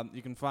 Yep.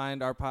 You can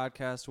find our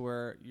podcast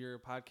where your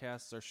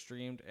podcasts are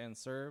streamed and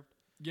served.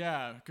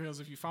 Yeah, because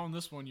if you found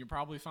this one, you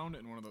probably found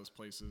it in one of those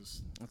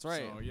places. That's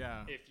right. So,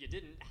 yeah. If you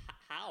didn't,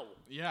 how?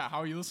 Yeah, how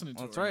are you listening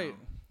to it? That's right.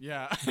 Now?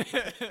 Yeah.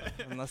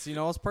 Unless you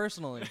know us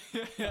personally.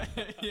 yeah.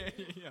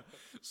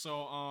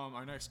 So,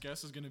 our next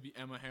guest is going to be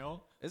Emma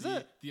Hale. Is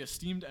it? The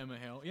esteemed Emma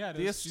Hale. Yeah, it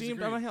the is.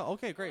 esteemed Emma Hale.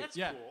 Okay, great. Well,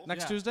 that's cool.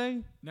 Next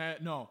Tuesday?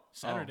 No,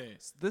 Saturday.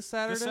 This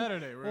Saturday? This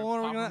Saturday. Well, what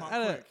are we going to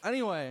edit? Quick.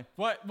 Anyway.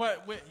 What?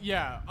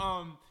 Yeah.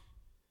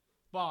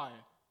 Bye.